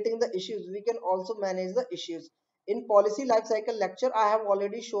and generating the issues, we can also manage the issues. In policy lifecycle lecture, I have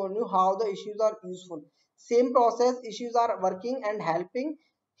already shown you how the issues are useful. Same process, issues are working and helping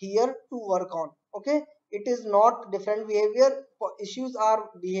here to work on. Okay, it is not different behavior. Issues are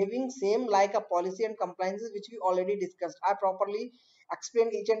behaving same like a policy and compliances which we already discussed. I properly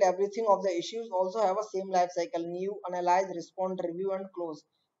explain each and everything of the issues. Also have a same life cycle: new, analyze, respond, review, and close.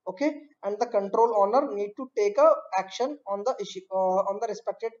 Okay, and the control owner need to take a action on the issue, on the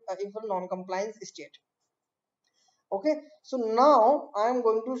respected if a non-compliance state. Okay, so now I am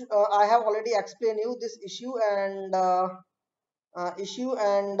going to I have already explained you this issue and the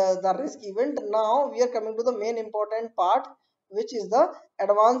risk event. Now we are coming to the main important part, which is the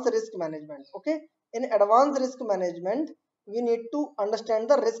advanced risk management. Okay, in advanced risk management, we need to understand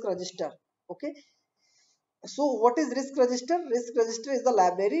the risk register. Okay, so what is risk register? Risk register is the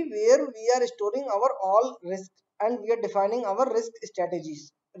library where we are storing our all risk, and we are defining our risk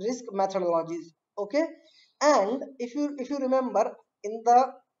strategies, risk methodologies. Okay, and if you remember, in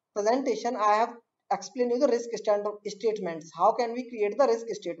the presentation I have explained you the risk standard statements. How can we create the risk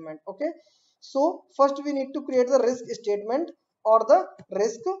statement? Okay, so first we need to create the risk statement or the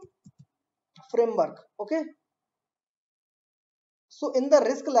risk framework. Okay, so in the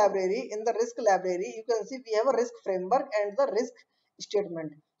risk library, you can see we have a risk framework and the risk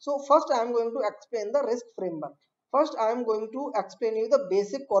statement. So first I am going to explain the risk framework. First I am going to explain you the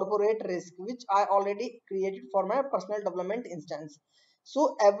basic corporate risk which I already created for my personal development instance.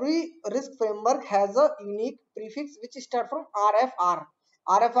 So every risk framework has a unique prefix which start from RFR.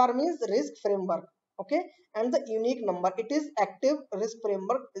 RFR means risk framework. Okay, and the unique number, it is active risk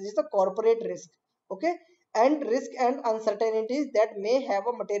framework. This is the corporate risk. Okay, and risk and uncertainties that may have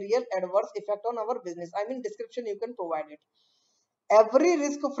a material adverse effect on our business. I mean, description you can provide it. Every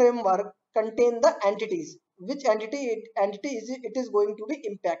risk framework contain the entities, which entity is it is going to be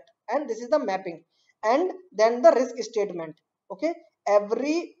impact, and this is the mapping, and then the risk statement. Okay,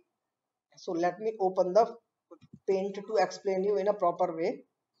 every, so let me open the paint to explain you in a proper way.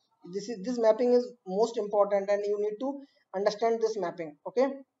 This mapping is most important and you need to understand this mapping.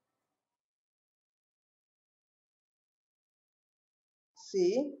 Okay,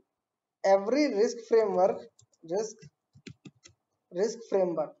 see, every risk risk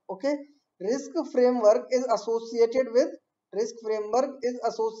framework. Okay, risk framework is associated with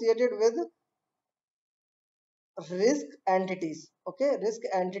risk entities. Okay, risk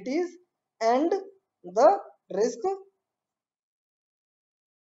entities and the risk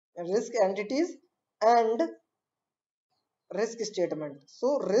risk entities and risk statement.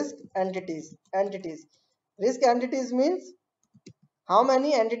 So risk entities means how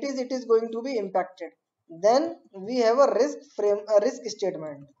many entities it is going to be impacted. Then we have a risk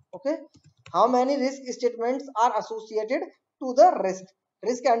statement. Okay, how many risk statements are associated to the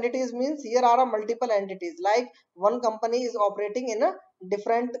risk entities means here are a multiple entities, like one company is operating in a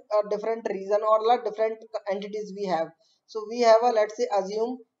different region or like different entities we have. So we have a, let's say,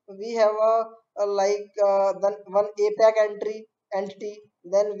 assume we have a like then one APAC entity,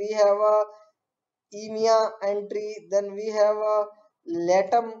 then we have a EMEA entry, then we have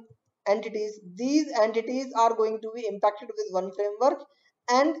LATAM entities. These entities are going to be impacted with one framework,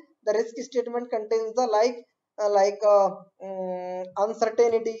 And the risk statement contains the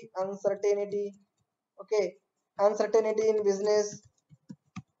uncertainty, okay, uncertainty in business.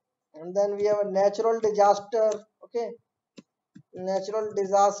 And then we have a natural disaster, okay, natural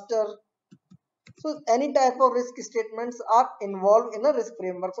disaster. So any type of risk statements are involved in a risk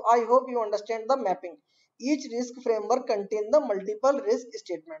framework. So I hope you understand the mapping. Each risk framework contains the multiple risk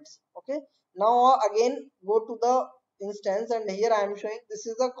statements. Okay. Now again go to the instance, and here I am showing this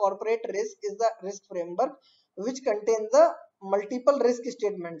is the corporate risk is the risk framework which contains the multiple risk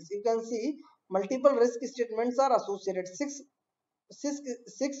statements. You can see multiple risk statements are associated. Six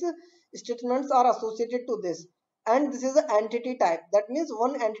statements are associated to this, and this is the entity type. That means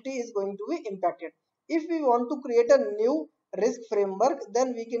one entity is going to be impacted. If we want to create a new risk framework,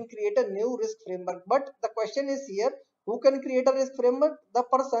 then we can create a new risk framework. But the question is here, who can create a risk framework? The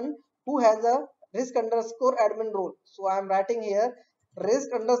person who has a risk underscore admin role. So I am writing here risk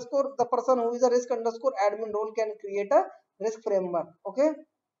underscore, the person who is a risk underscore admin role can create a risk framework. Okay,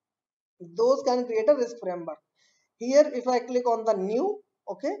 those can create a risk framework. Here if I click on the new,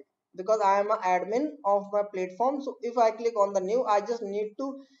 okay, because I am an admin of my platform, so if I click on the new, I just need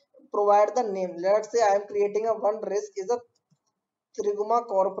to provide the name. Let's say I am creating a one risk is a Triguma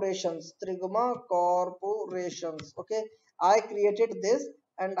corporations. Okay, I created this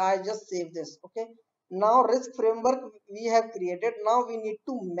and I just save this. Okay, now risk framework we have created. Now we need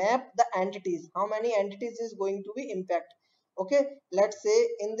to map the entities, how many entities is going to be impact. Okay, let's say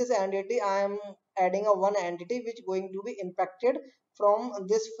in this entity I am adding a one entity which going to be impacted from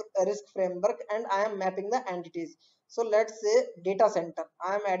this risk framework, and I am mapping the entities. So let's say data center,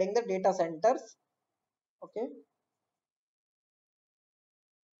 I am adding the data centers. Okay,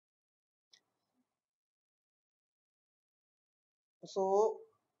 so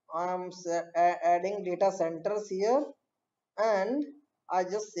I am adding data centers here, and I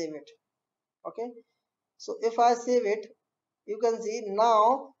just save it. Okay, so if I save it, you can see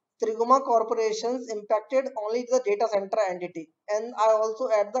now Triguma corporations impacted only the data center entity, and I also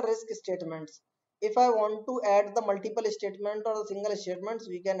add the risk statements. If I want to add the multiple statement or the single statements,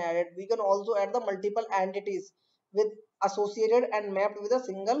 we can add it. We can also add the multiple entities with associated and mapped with a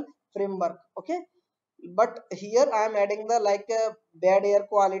single framework. Okay, but here I am adding the bad air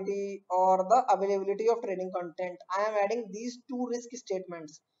quality or the availability of training content. I am adding these two risk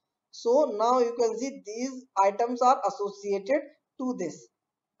statements. So now you can see these items are associated to this.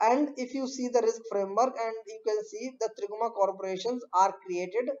 And if you see the risk framework, and you can see the Triguma corporations are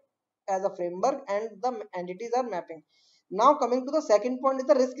created as a framework and the entities are mapping. Now coming to the second point is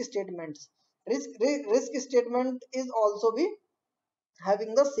the risk statements. Risk statement is also be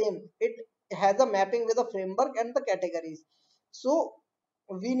having the same, it has a mapping with the framework and the categories. So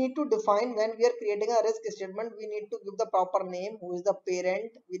we need to define, when we are creating a risk statement, we need to give the proper name, who is the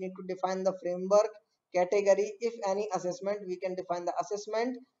parent. We need to define the framework, category, if any assessment we can define the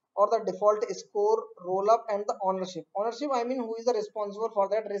assessment or the default score, roll up, and the ownership I mean who is the responsible for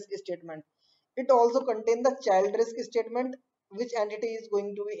that risk statement. It also contains the child risk statement, which entity is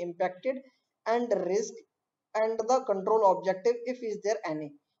going to be impacted, and risk, and the control objective if is there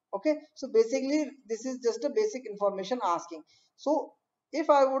any. Okay, so basically this is just a basic information asking. So if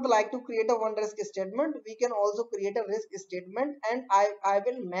I would like to create a one risk statement, we can also create a risk statement, and I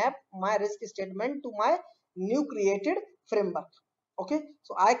will map my risk statement to my new created framework. Okay,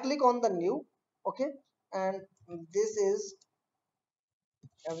 so I click on the new. Okay, and this is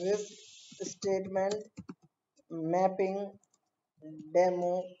a risk statement mapping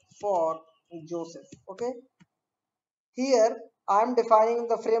demo for Joseph. Okay, here I am defining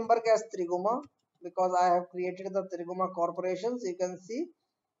the framework as Triguma because I have created the Triguma corporations. You can see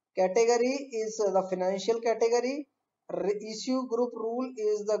category is the financial category. Issue group rule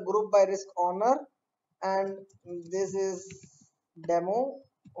is the group by risk owner, and this is demo.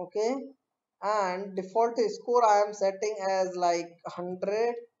 Okay, and default score I am setting as like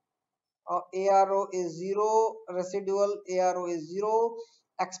 100. ARO is 0, residual ARO is 0,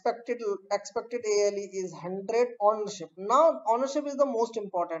 expected ALE is 100. Ownership, now ownership is the most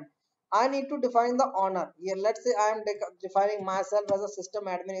important. I need to define the owner here. Let's say I am defining myself as a system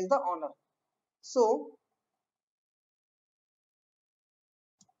admin is the owner. So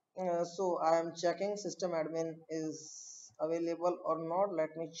so I am checking system admin is available or not.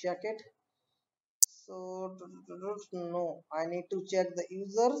 Let me check it. So no, I need to check the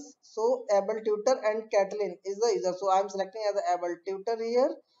users. So able tutor and Catalin is the user, so I'm selecting as a able tutor here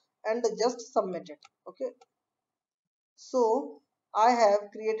and just submit it. Okay, so I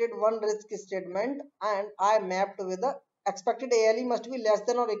have created one risk statement and I mapped with the expected ALE must be less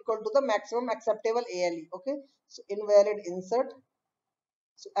than or equal to the maximum acceptable ALE. Okay, so invalid insert.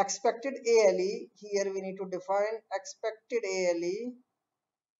 So expected ALE, here we need to define expected ALE.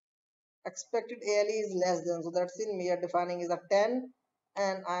 Expected ALE is less than, so that's in we are defining is a 10,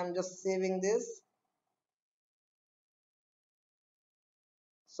 and I'm just saving this.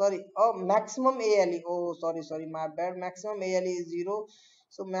 Sorry, oh, maximum ALE, oh sorry, my bad, maximum ALE is 0.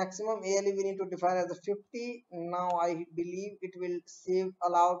 So maximum ALE we need to define as a 50. Now I believe it will save,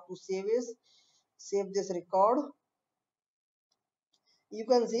 allow to save this record. You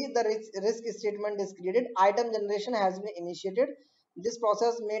can see the risk statement is created. Item generation has been initiated. This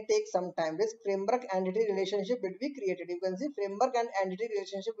process may take some time. Risk framework entity relationship will be created. You can see framework and entity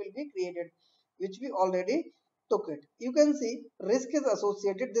relationship will be created, which we already took it. You can see risk is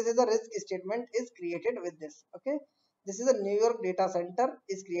associated. This is a risk statement is created with this. Okay. This is a New York data center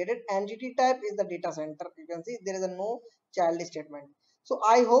is created. Entity type is the data center. You can see there is a no child statement. So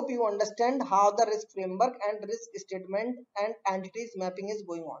I hope you understand how the risk framework and risk statement and entities mapping is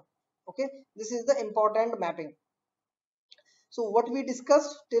going on. Okay, this is the important mapping. So what we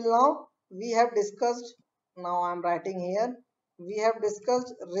discussed till now, we have discussed, now I'm writing here, we have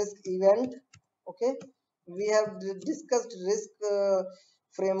discussed risk event. Okay, we have discussed risk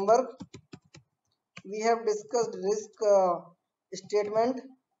framework, we have discussed risk statement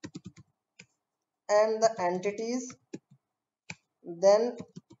and the entities, then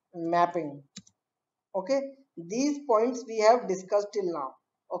mapping. Okay, these points we have discussed till now.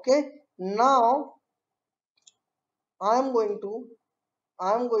 Okay, now I am going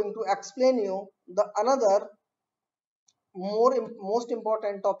to explain you the another most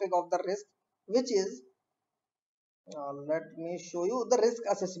important topic of the risk, which is let me show you the risk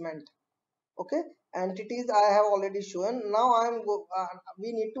assessment. Okay, entities I have already shown. Now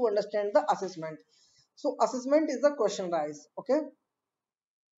we need to understand the assessment. So assessment is the question rise. Okay,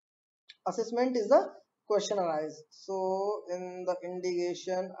 assessment is the question arise. So in the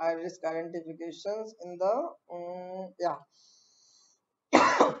indication I risk identifications in the yeah,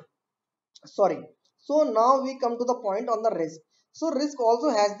 sorry. So now we come to the point on the risk. So risk also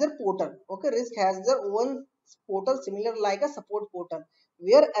has their portal. Okay, risk has their own portal similar like a support portal,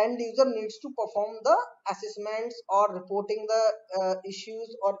 where end user needs to perform the assessments or reporting the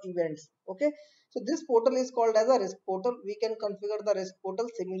issues or events. Okay, so this portal is called as a risk portal. We can configure the risk portal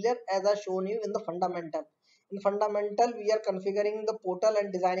similar as I shown you in the fundamental. In fundamental we are configuring the portal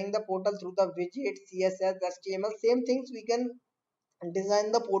and designing the portal through the widget, CSS, HTML. Same things we can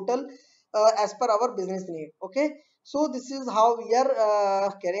design the portal as per our business need. Okay, so this is how we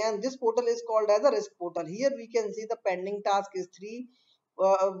are carrying, and this portal is called as a risk portal. Here we can see the pending task is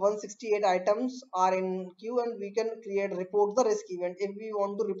 168 items are in queue, and we can create report the risk event. If we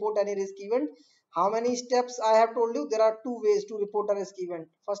want to report any risk event, how many steps I have told you? There are two ways to report a risk event.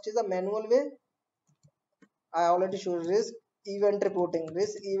 First is a manual way. I already showed risk event reporting.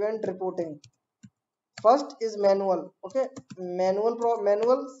 First is manual. Okay,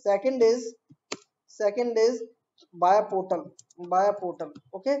 manual. Second is by a portal.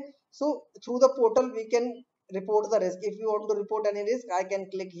 Okay, so through the portal we can report the risk. If you want to report any risk, I can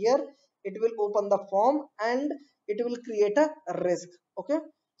click here, it will open the form and it will create a risk. Okay,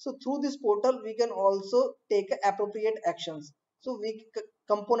 so through this portal we can also take appropriate actions. So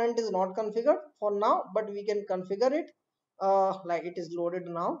component is not configured for now, but we can configure it. Like it is loaded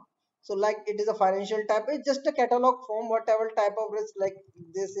now. So like it is a financial type, it's just a catalog form, whatever type of risk. Like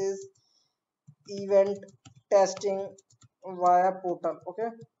this is event testing via portal. Okay,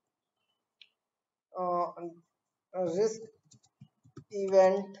 uh, risk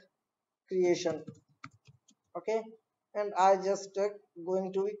event creation. Okay, and I just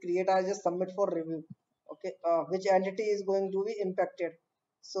going to be create, I just submit for review. Okay, which entity is going to be impacted?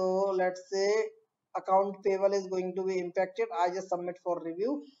 So let's say account payable is going to be impacted. I just submit for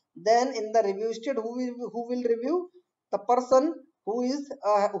review. Then in the review state, who will review? The person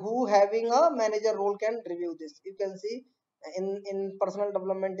who having a manager role can review this. You can see in personal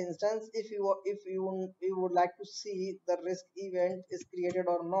development instance, if you would like to see the risk event is created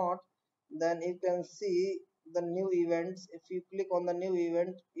or not, then you can see the new events. If you click on the new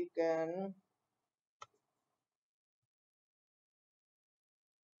event, you can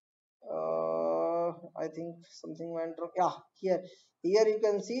I think something went wrong. Yeah, here you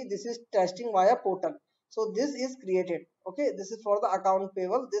can see this is testing via portal. So this is created. Okay, this is for the account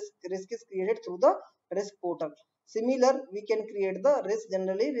payable. This risk is created through the risk portal. Similar, we can create the risk.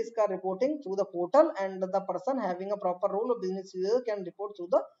 Generally risk are reporting through the portal, and the person having a proper role of business user can report through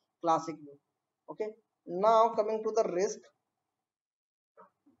the classic view. Okay, now coming to the risk.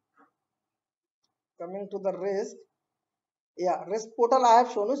 Yeah, risk portal I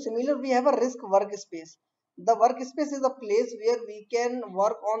have shown you. Similar, we have a risk workspace. The workspace is a place where we can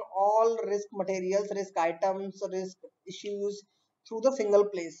work on all risk materials, risk items, risk issues through the single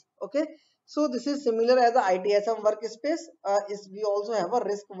place. Okay, so this is similar as the ITSM workspace. Is we also have a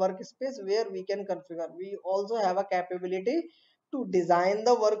risk workspace where we can configure, we also have a capability to design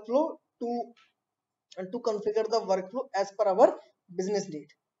the workflow, to configure the workflow as per our business need.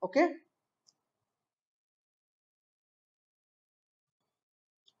 Okay,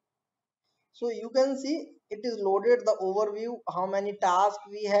 so you can see it is loaded the overview, how many tasks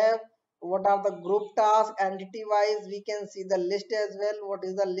we have, what are the group tasks, entity wise we can see the list as well, what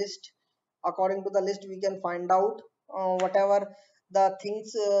is the list. According to the list we can find out whatever the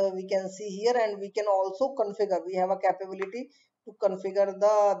things we can see here, and we can also configure, we have a capability to configure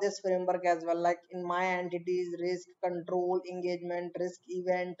the this framework as well, like in my entities, risk control, engagement, risk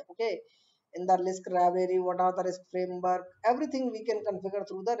event. Okay, in the risk library, what are the risk framework, everything we can configure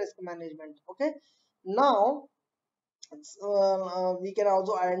through the risk management. Okay, now we can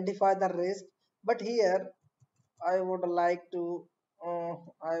also identify the risk, but here I would like to uh,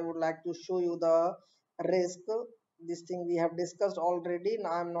 I would like to show you the risk. This thing we have discussed already.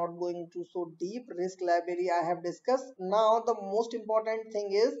 Now I'm not going to so deep. Risk library I have discussed. Now the most important thing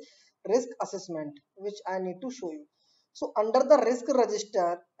is risk assessment, which I need to show you. So under the risk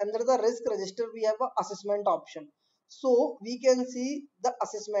register, we have a assessment option. So we can see the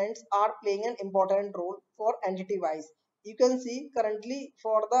assessments are playing an important role for entity wise. You can see currently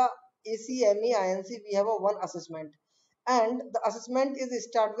for the ACME INC we have a one assessment, and the assessment is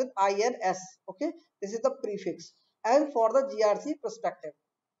start with INS. Okay, this is the prefix. And for the GRC perspective,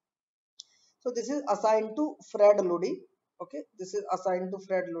 so this is assigned to Fred Lodi. Okay, this is assigned to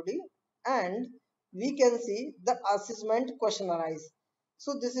Fred Lodi, and we can see the assessment question arise.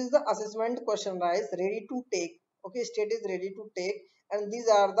 So this is the assessment question arise ready to take. Okay, state is ready to take, and these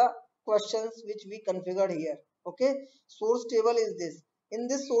are the questions which we configured here. Okay, source table is this. In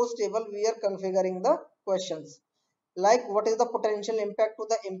this source table we are configuring the questions, like what is the potential impact to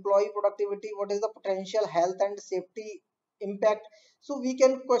the employee productivity, what is the potential health and safety impact. So we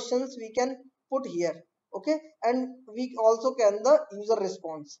can questions we can put here. Okay, and we also can the user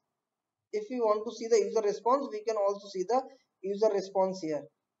response. If we want to see the user response, we can also see the user response here.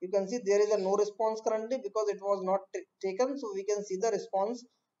 You can see there is a no response currently because it was not taken, so we can see the response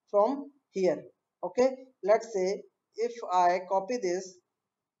from here. Okay, let's say if I copy this,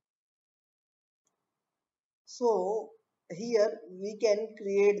 so here we can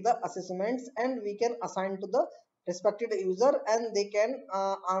create the assessments and we can assign to the respected user, and they can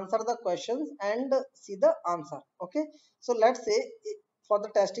answer the questions and see the answer. Okay, so let's say for the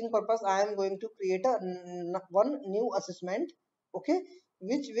testing purpose I am going to create a one new assessment. Okay,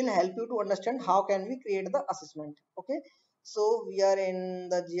 which will help you to understand how can we create the assessment. Okay, so we are in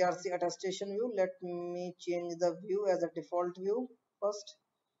the GRC attestation view. Let me change the view as a default view first.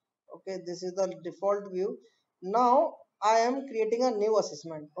 Okay, this is the default view. Now I am creating a new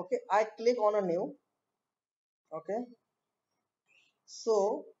assessment. Okay, I click on a new. Okay,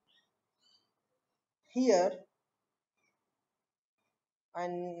 so here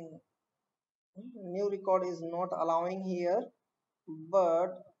and new record is not allowing here, but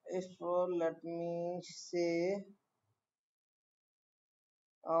if let me say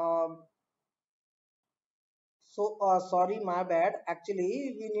um, so sorry, my bad.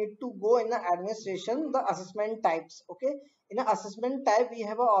 Actually we need to go in the administration the assessment types. Okay, in the assessment type we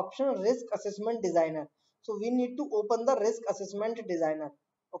have an option risk assessment designer. So we need to open the risk assessment designer.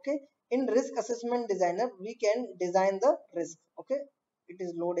 Okay, in risk assessment designer we can design the risk. Okay, it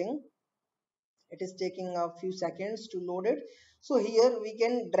is loading, it is taking a few seconds to load it. So here we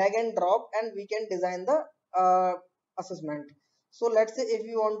can drag and drop and we can design the uh, assessment. So let's say if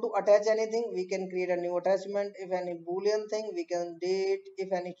you want to attach anything, we can create a new attachment. If any boolean thing, we can date.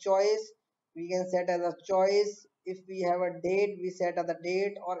 If any choice, we can set as a choice. If we have a date, we set as a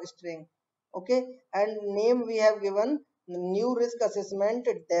date or string. Okay, and name we have given new risk assessment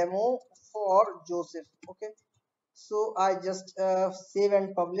demo for Joseph. Okay, so I just save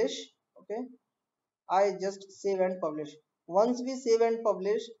and publish. Okay, I just save and publish. Once we save and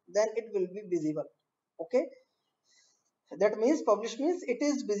publish, then it will be visible. Okay, that means publish means it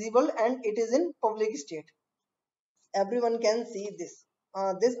is visible and it is in public state. Everyone can see this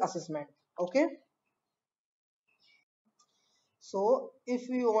this assessment. Okay, so if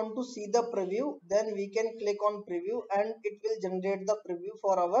we want to see the preview, then we can click on preview and it will generate the preview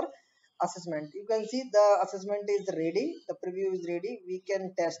for our assessment. You can see the assessment is ready, the preview is ready. We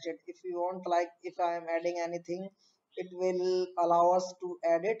can test it if we want, like if I am adding anything, it will allow us to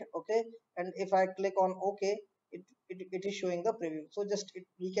add it. Okay, and if I click on OK, it is showing the preview. So just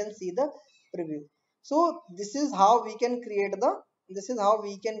we can see the preview. So this is how we can create the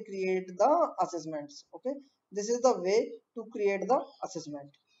assessments. Okay, this is the way to create the assessment.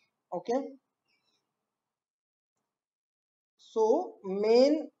 Okay, so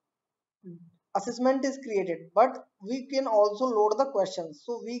main assessment is created, but we can also load the questions.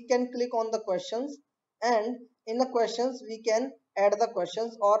 So we can click on the questions, and in the questions we can add the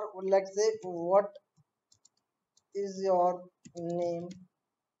questions, or let's say what is your name.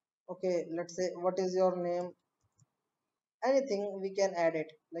 Okay, let's say what is your name, anything we can add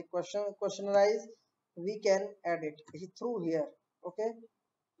it, like questionnaires we can add it through here. Okay,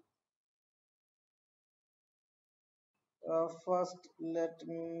 first let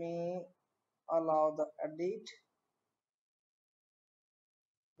me allow the edit,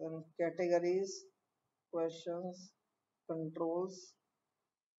 then categories, questions, controls.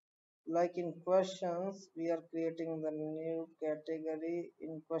 Like in questions we are creating the new category.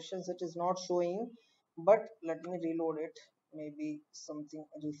 In questions it is not showing, but let me reload it, maybe something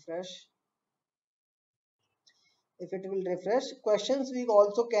refresh. If it will refresh questions, we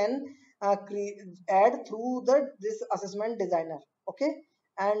also can add through the this assessment designer. Okay,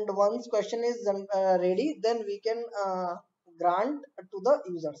 and once question is ready, then we can grant to the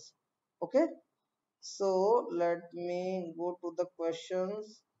users. Okay, so let me go to the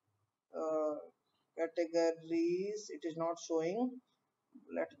questions, uh, categories it is not showing.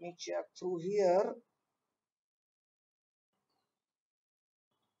 Let me check through here.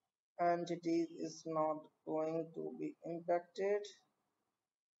 Entity is not going to be impacted.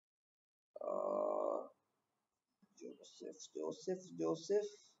 uh, Joseph,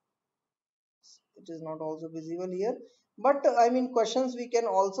 it is not also visible here, but I mean questions we can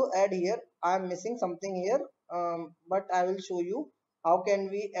also add here. I am missing something here, but I will show you how can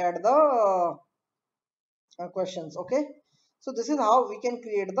we add the questions. Okay, so this is how we can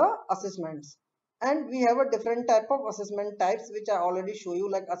create the assessments, and we have a different type of assessment types which I already show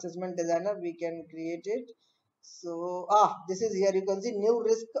you, like assessment designer we can create it. So this is here, you can see new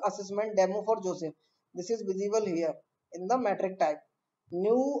risk assessment demo for Joseph. This is visible here in the metric type,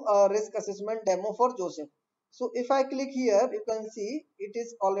 new risk assessment demo for Joseph. So if I click here, you can see it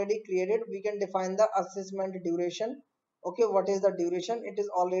is already created. We can define the assessment duration. Okay, what is the duration? It is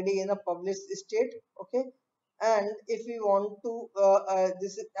already in a published state. Okay, and if we want to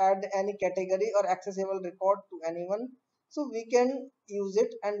this add any category or accessible record to anyone, so we can use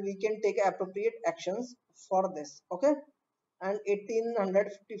it and we can take appropriate actions for this. Okay, and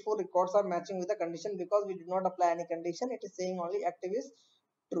 1854 records are matching with the condition because we did not apply any condition. It is saying only active is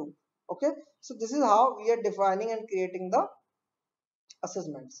true. Okay, so this is how we are defining and creating the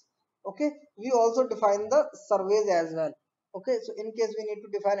assessments. Okay, we also define the surveys as well. Okay, so in case we need to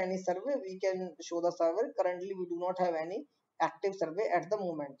define any survey, we can show the survey. Currently we do not have any active survey at the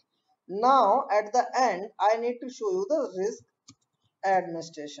moment. Now at the end I need to show you the risk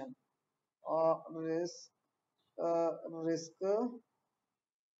administration, risk risk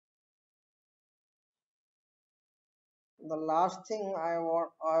the last thing I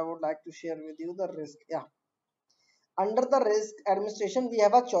would like to share with you, the risk. Yeah, under the risk administration we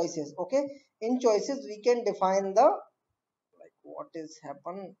have a choices. Okay, in choices we can define the, like what is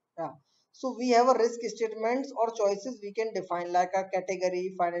happen. Yeah, so we have a risk statements or choices we can define, like a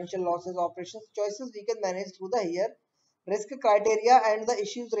category, financial losses, operations. Choices we can manage through the here risk criteria and the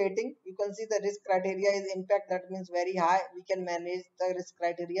issues rating. You can see the risk criteria is impact, that means very high. We can manage the risk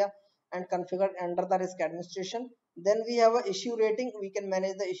criteria and configure under the risk administration. Then we have a issue rating, we can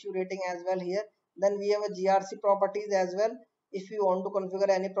manage the issue rating as well here. Then we have a GRC properties as well. If you want to configure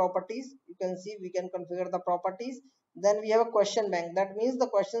any properties, you can see we can configure the properties. Then we have a question bank, that means the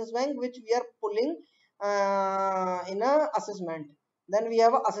questions bank which we are pulling in a assessment. Then we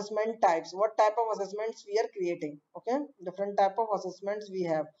have assessment types, what type of assessments we are creating. Okay, different type of assessments we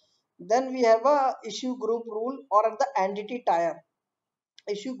have. Then we have a issue group rule or the entity tier.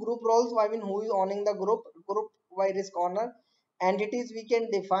 Issue group roles, I mean who is owning the group by risk owner. Entities we can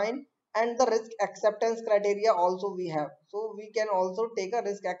define, and the risk acceptance criteria also we have, so we can also take a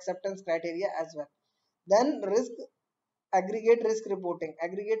risk acceptance criteria as well. Then risk aggregate risk reporting,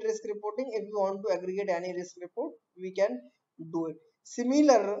 if you want to aggregate any risk report we can do it.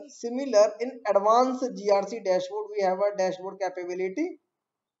 Similar in advanced GRC dashboard, we have a dashboard capability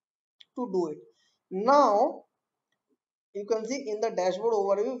to do it. Now you can see in the dashboard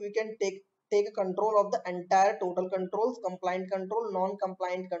overview we can take a control of the entire total controls, compliant control,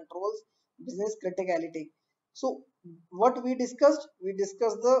 non-compliant controls, business criticality. So what we discussed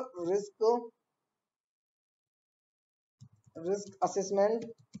the risk assessment.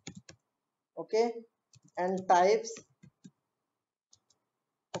 Okay, and types.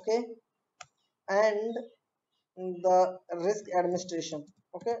 Okay, and the risk administration.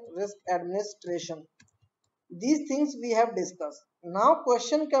 Okay, risk administration. These things we have discussed. Now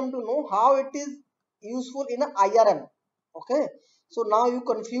question come to know how it is useful in a IRM. Okay, so now you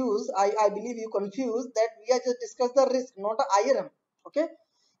confuse, I believe you confused that we are just discuss the risk, not a IRM. Okay,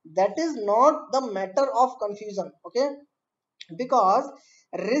 that is not the matter of confusion. Okay, because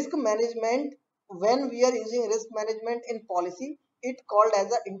risk management, when we are using risk management in policy, it called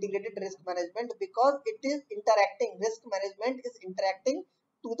as a integrated risk management because it is interacting, risk management is interacting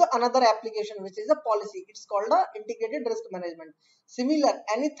to the another application which is a policy. It's called a integrated risk management. Similar,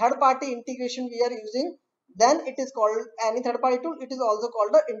 any third party integration we are using, then it is called any third party tool, it is also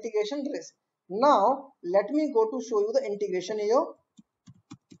called the integration risk. Now let me go to show you the integration here.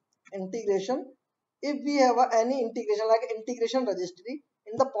 Integration, if we have any integration like integration registry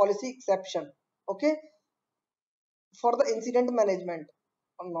in the policy exception. Okay, for the incident management,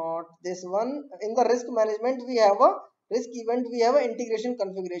 not this one. In the risk management we have a risk event, we have a integration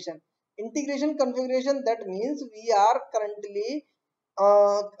configuration. Integration configuration, that means we are currently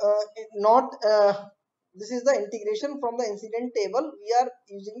not this is the integration from the incident table, we are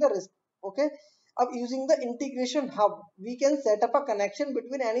using the risk. Okay, of using the integration hub, we can set up a connection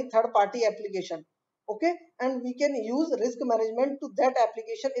between any third party application. Okay, and we can use risk management to that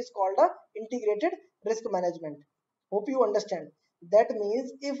application, is called a integrated risk management. Hope you understand. That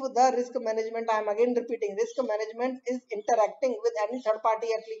means if the risk management, I am again repeating, risk management is interacting with any third party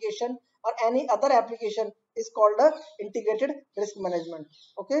application or any other application, is called a integrated risk management.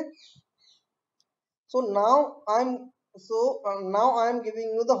 Okay, so now I'm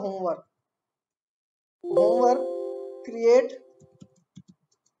giving you the homework. Create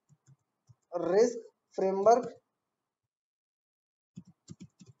risk framework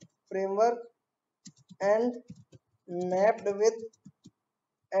and mapped with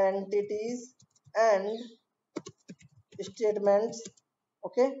entities and statements.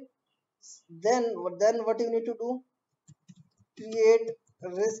 Okay, then what you need to do, create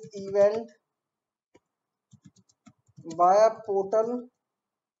risk event via portal,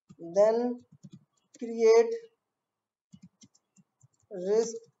 then create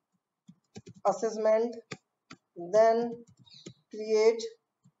risk assessment, then create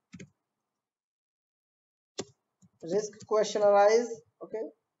risk questionnaires. Okay,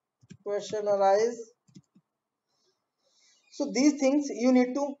 questionnaires. So these things you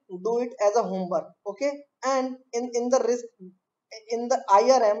need to do it as a homework. Okay, and in the risk, in the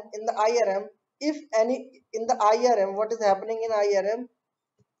IRM, if any, in the IRM, what is happening in IRM,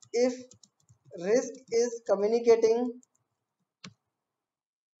 if risk is communicating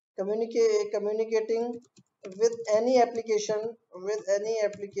with any application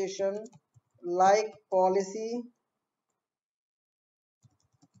like policy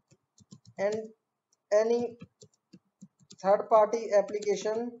and any third party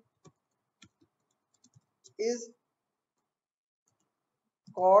application, is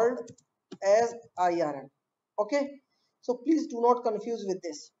called as IRM. Okay, so please do not confuse with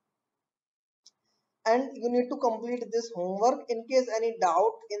this, and you need to complete this homework. In case any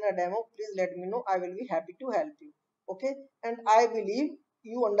doubt in a demo, please let me know, I will be happy to help you. Okay, and I believe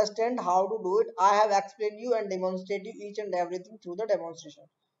you understand how to do it. I have explained you and demonstrated you each and everything through the demonstration.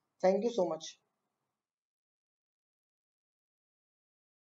 Thank you so much.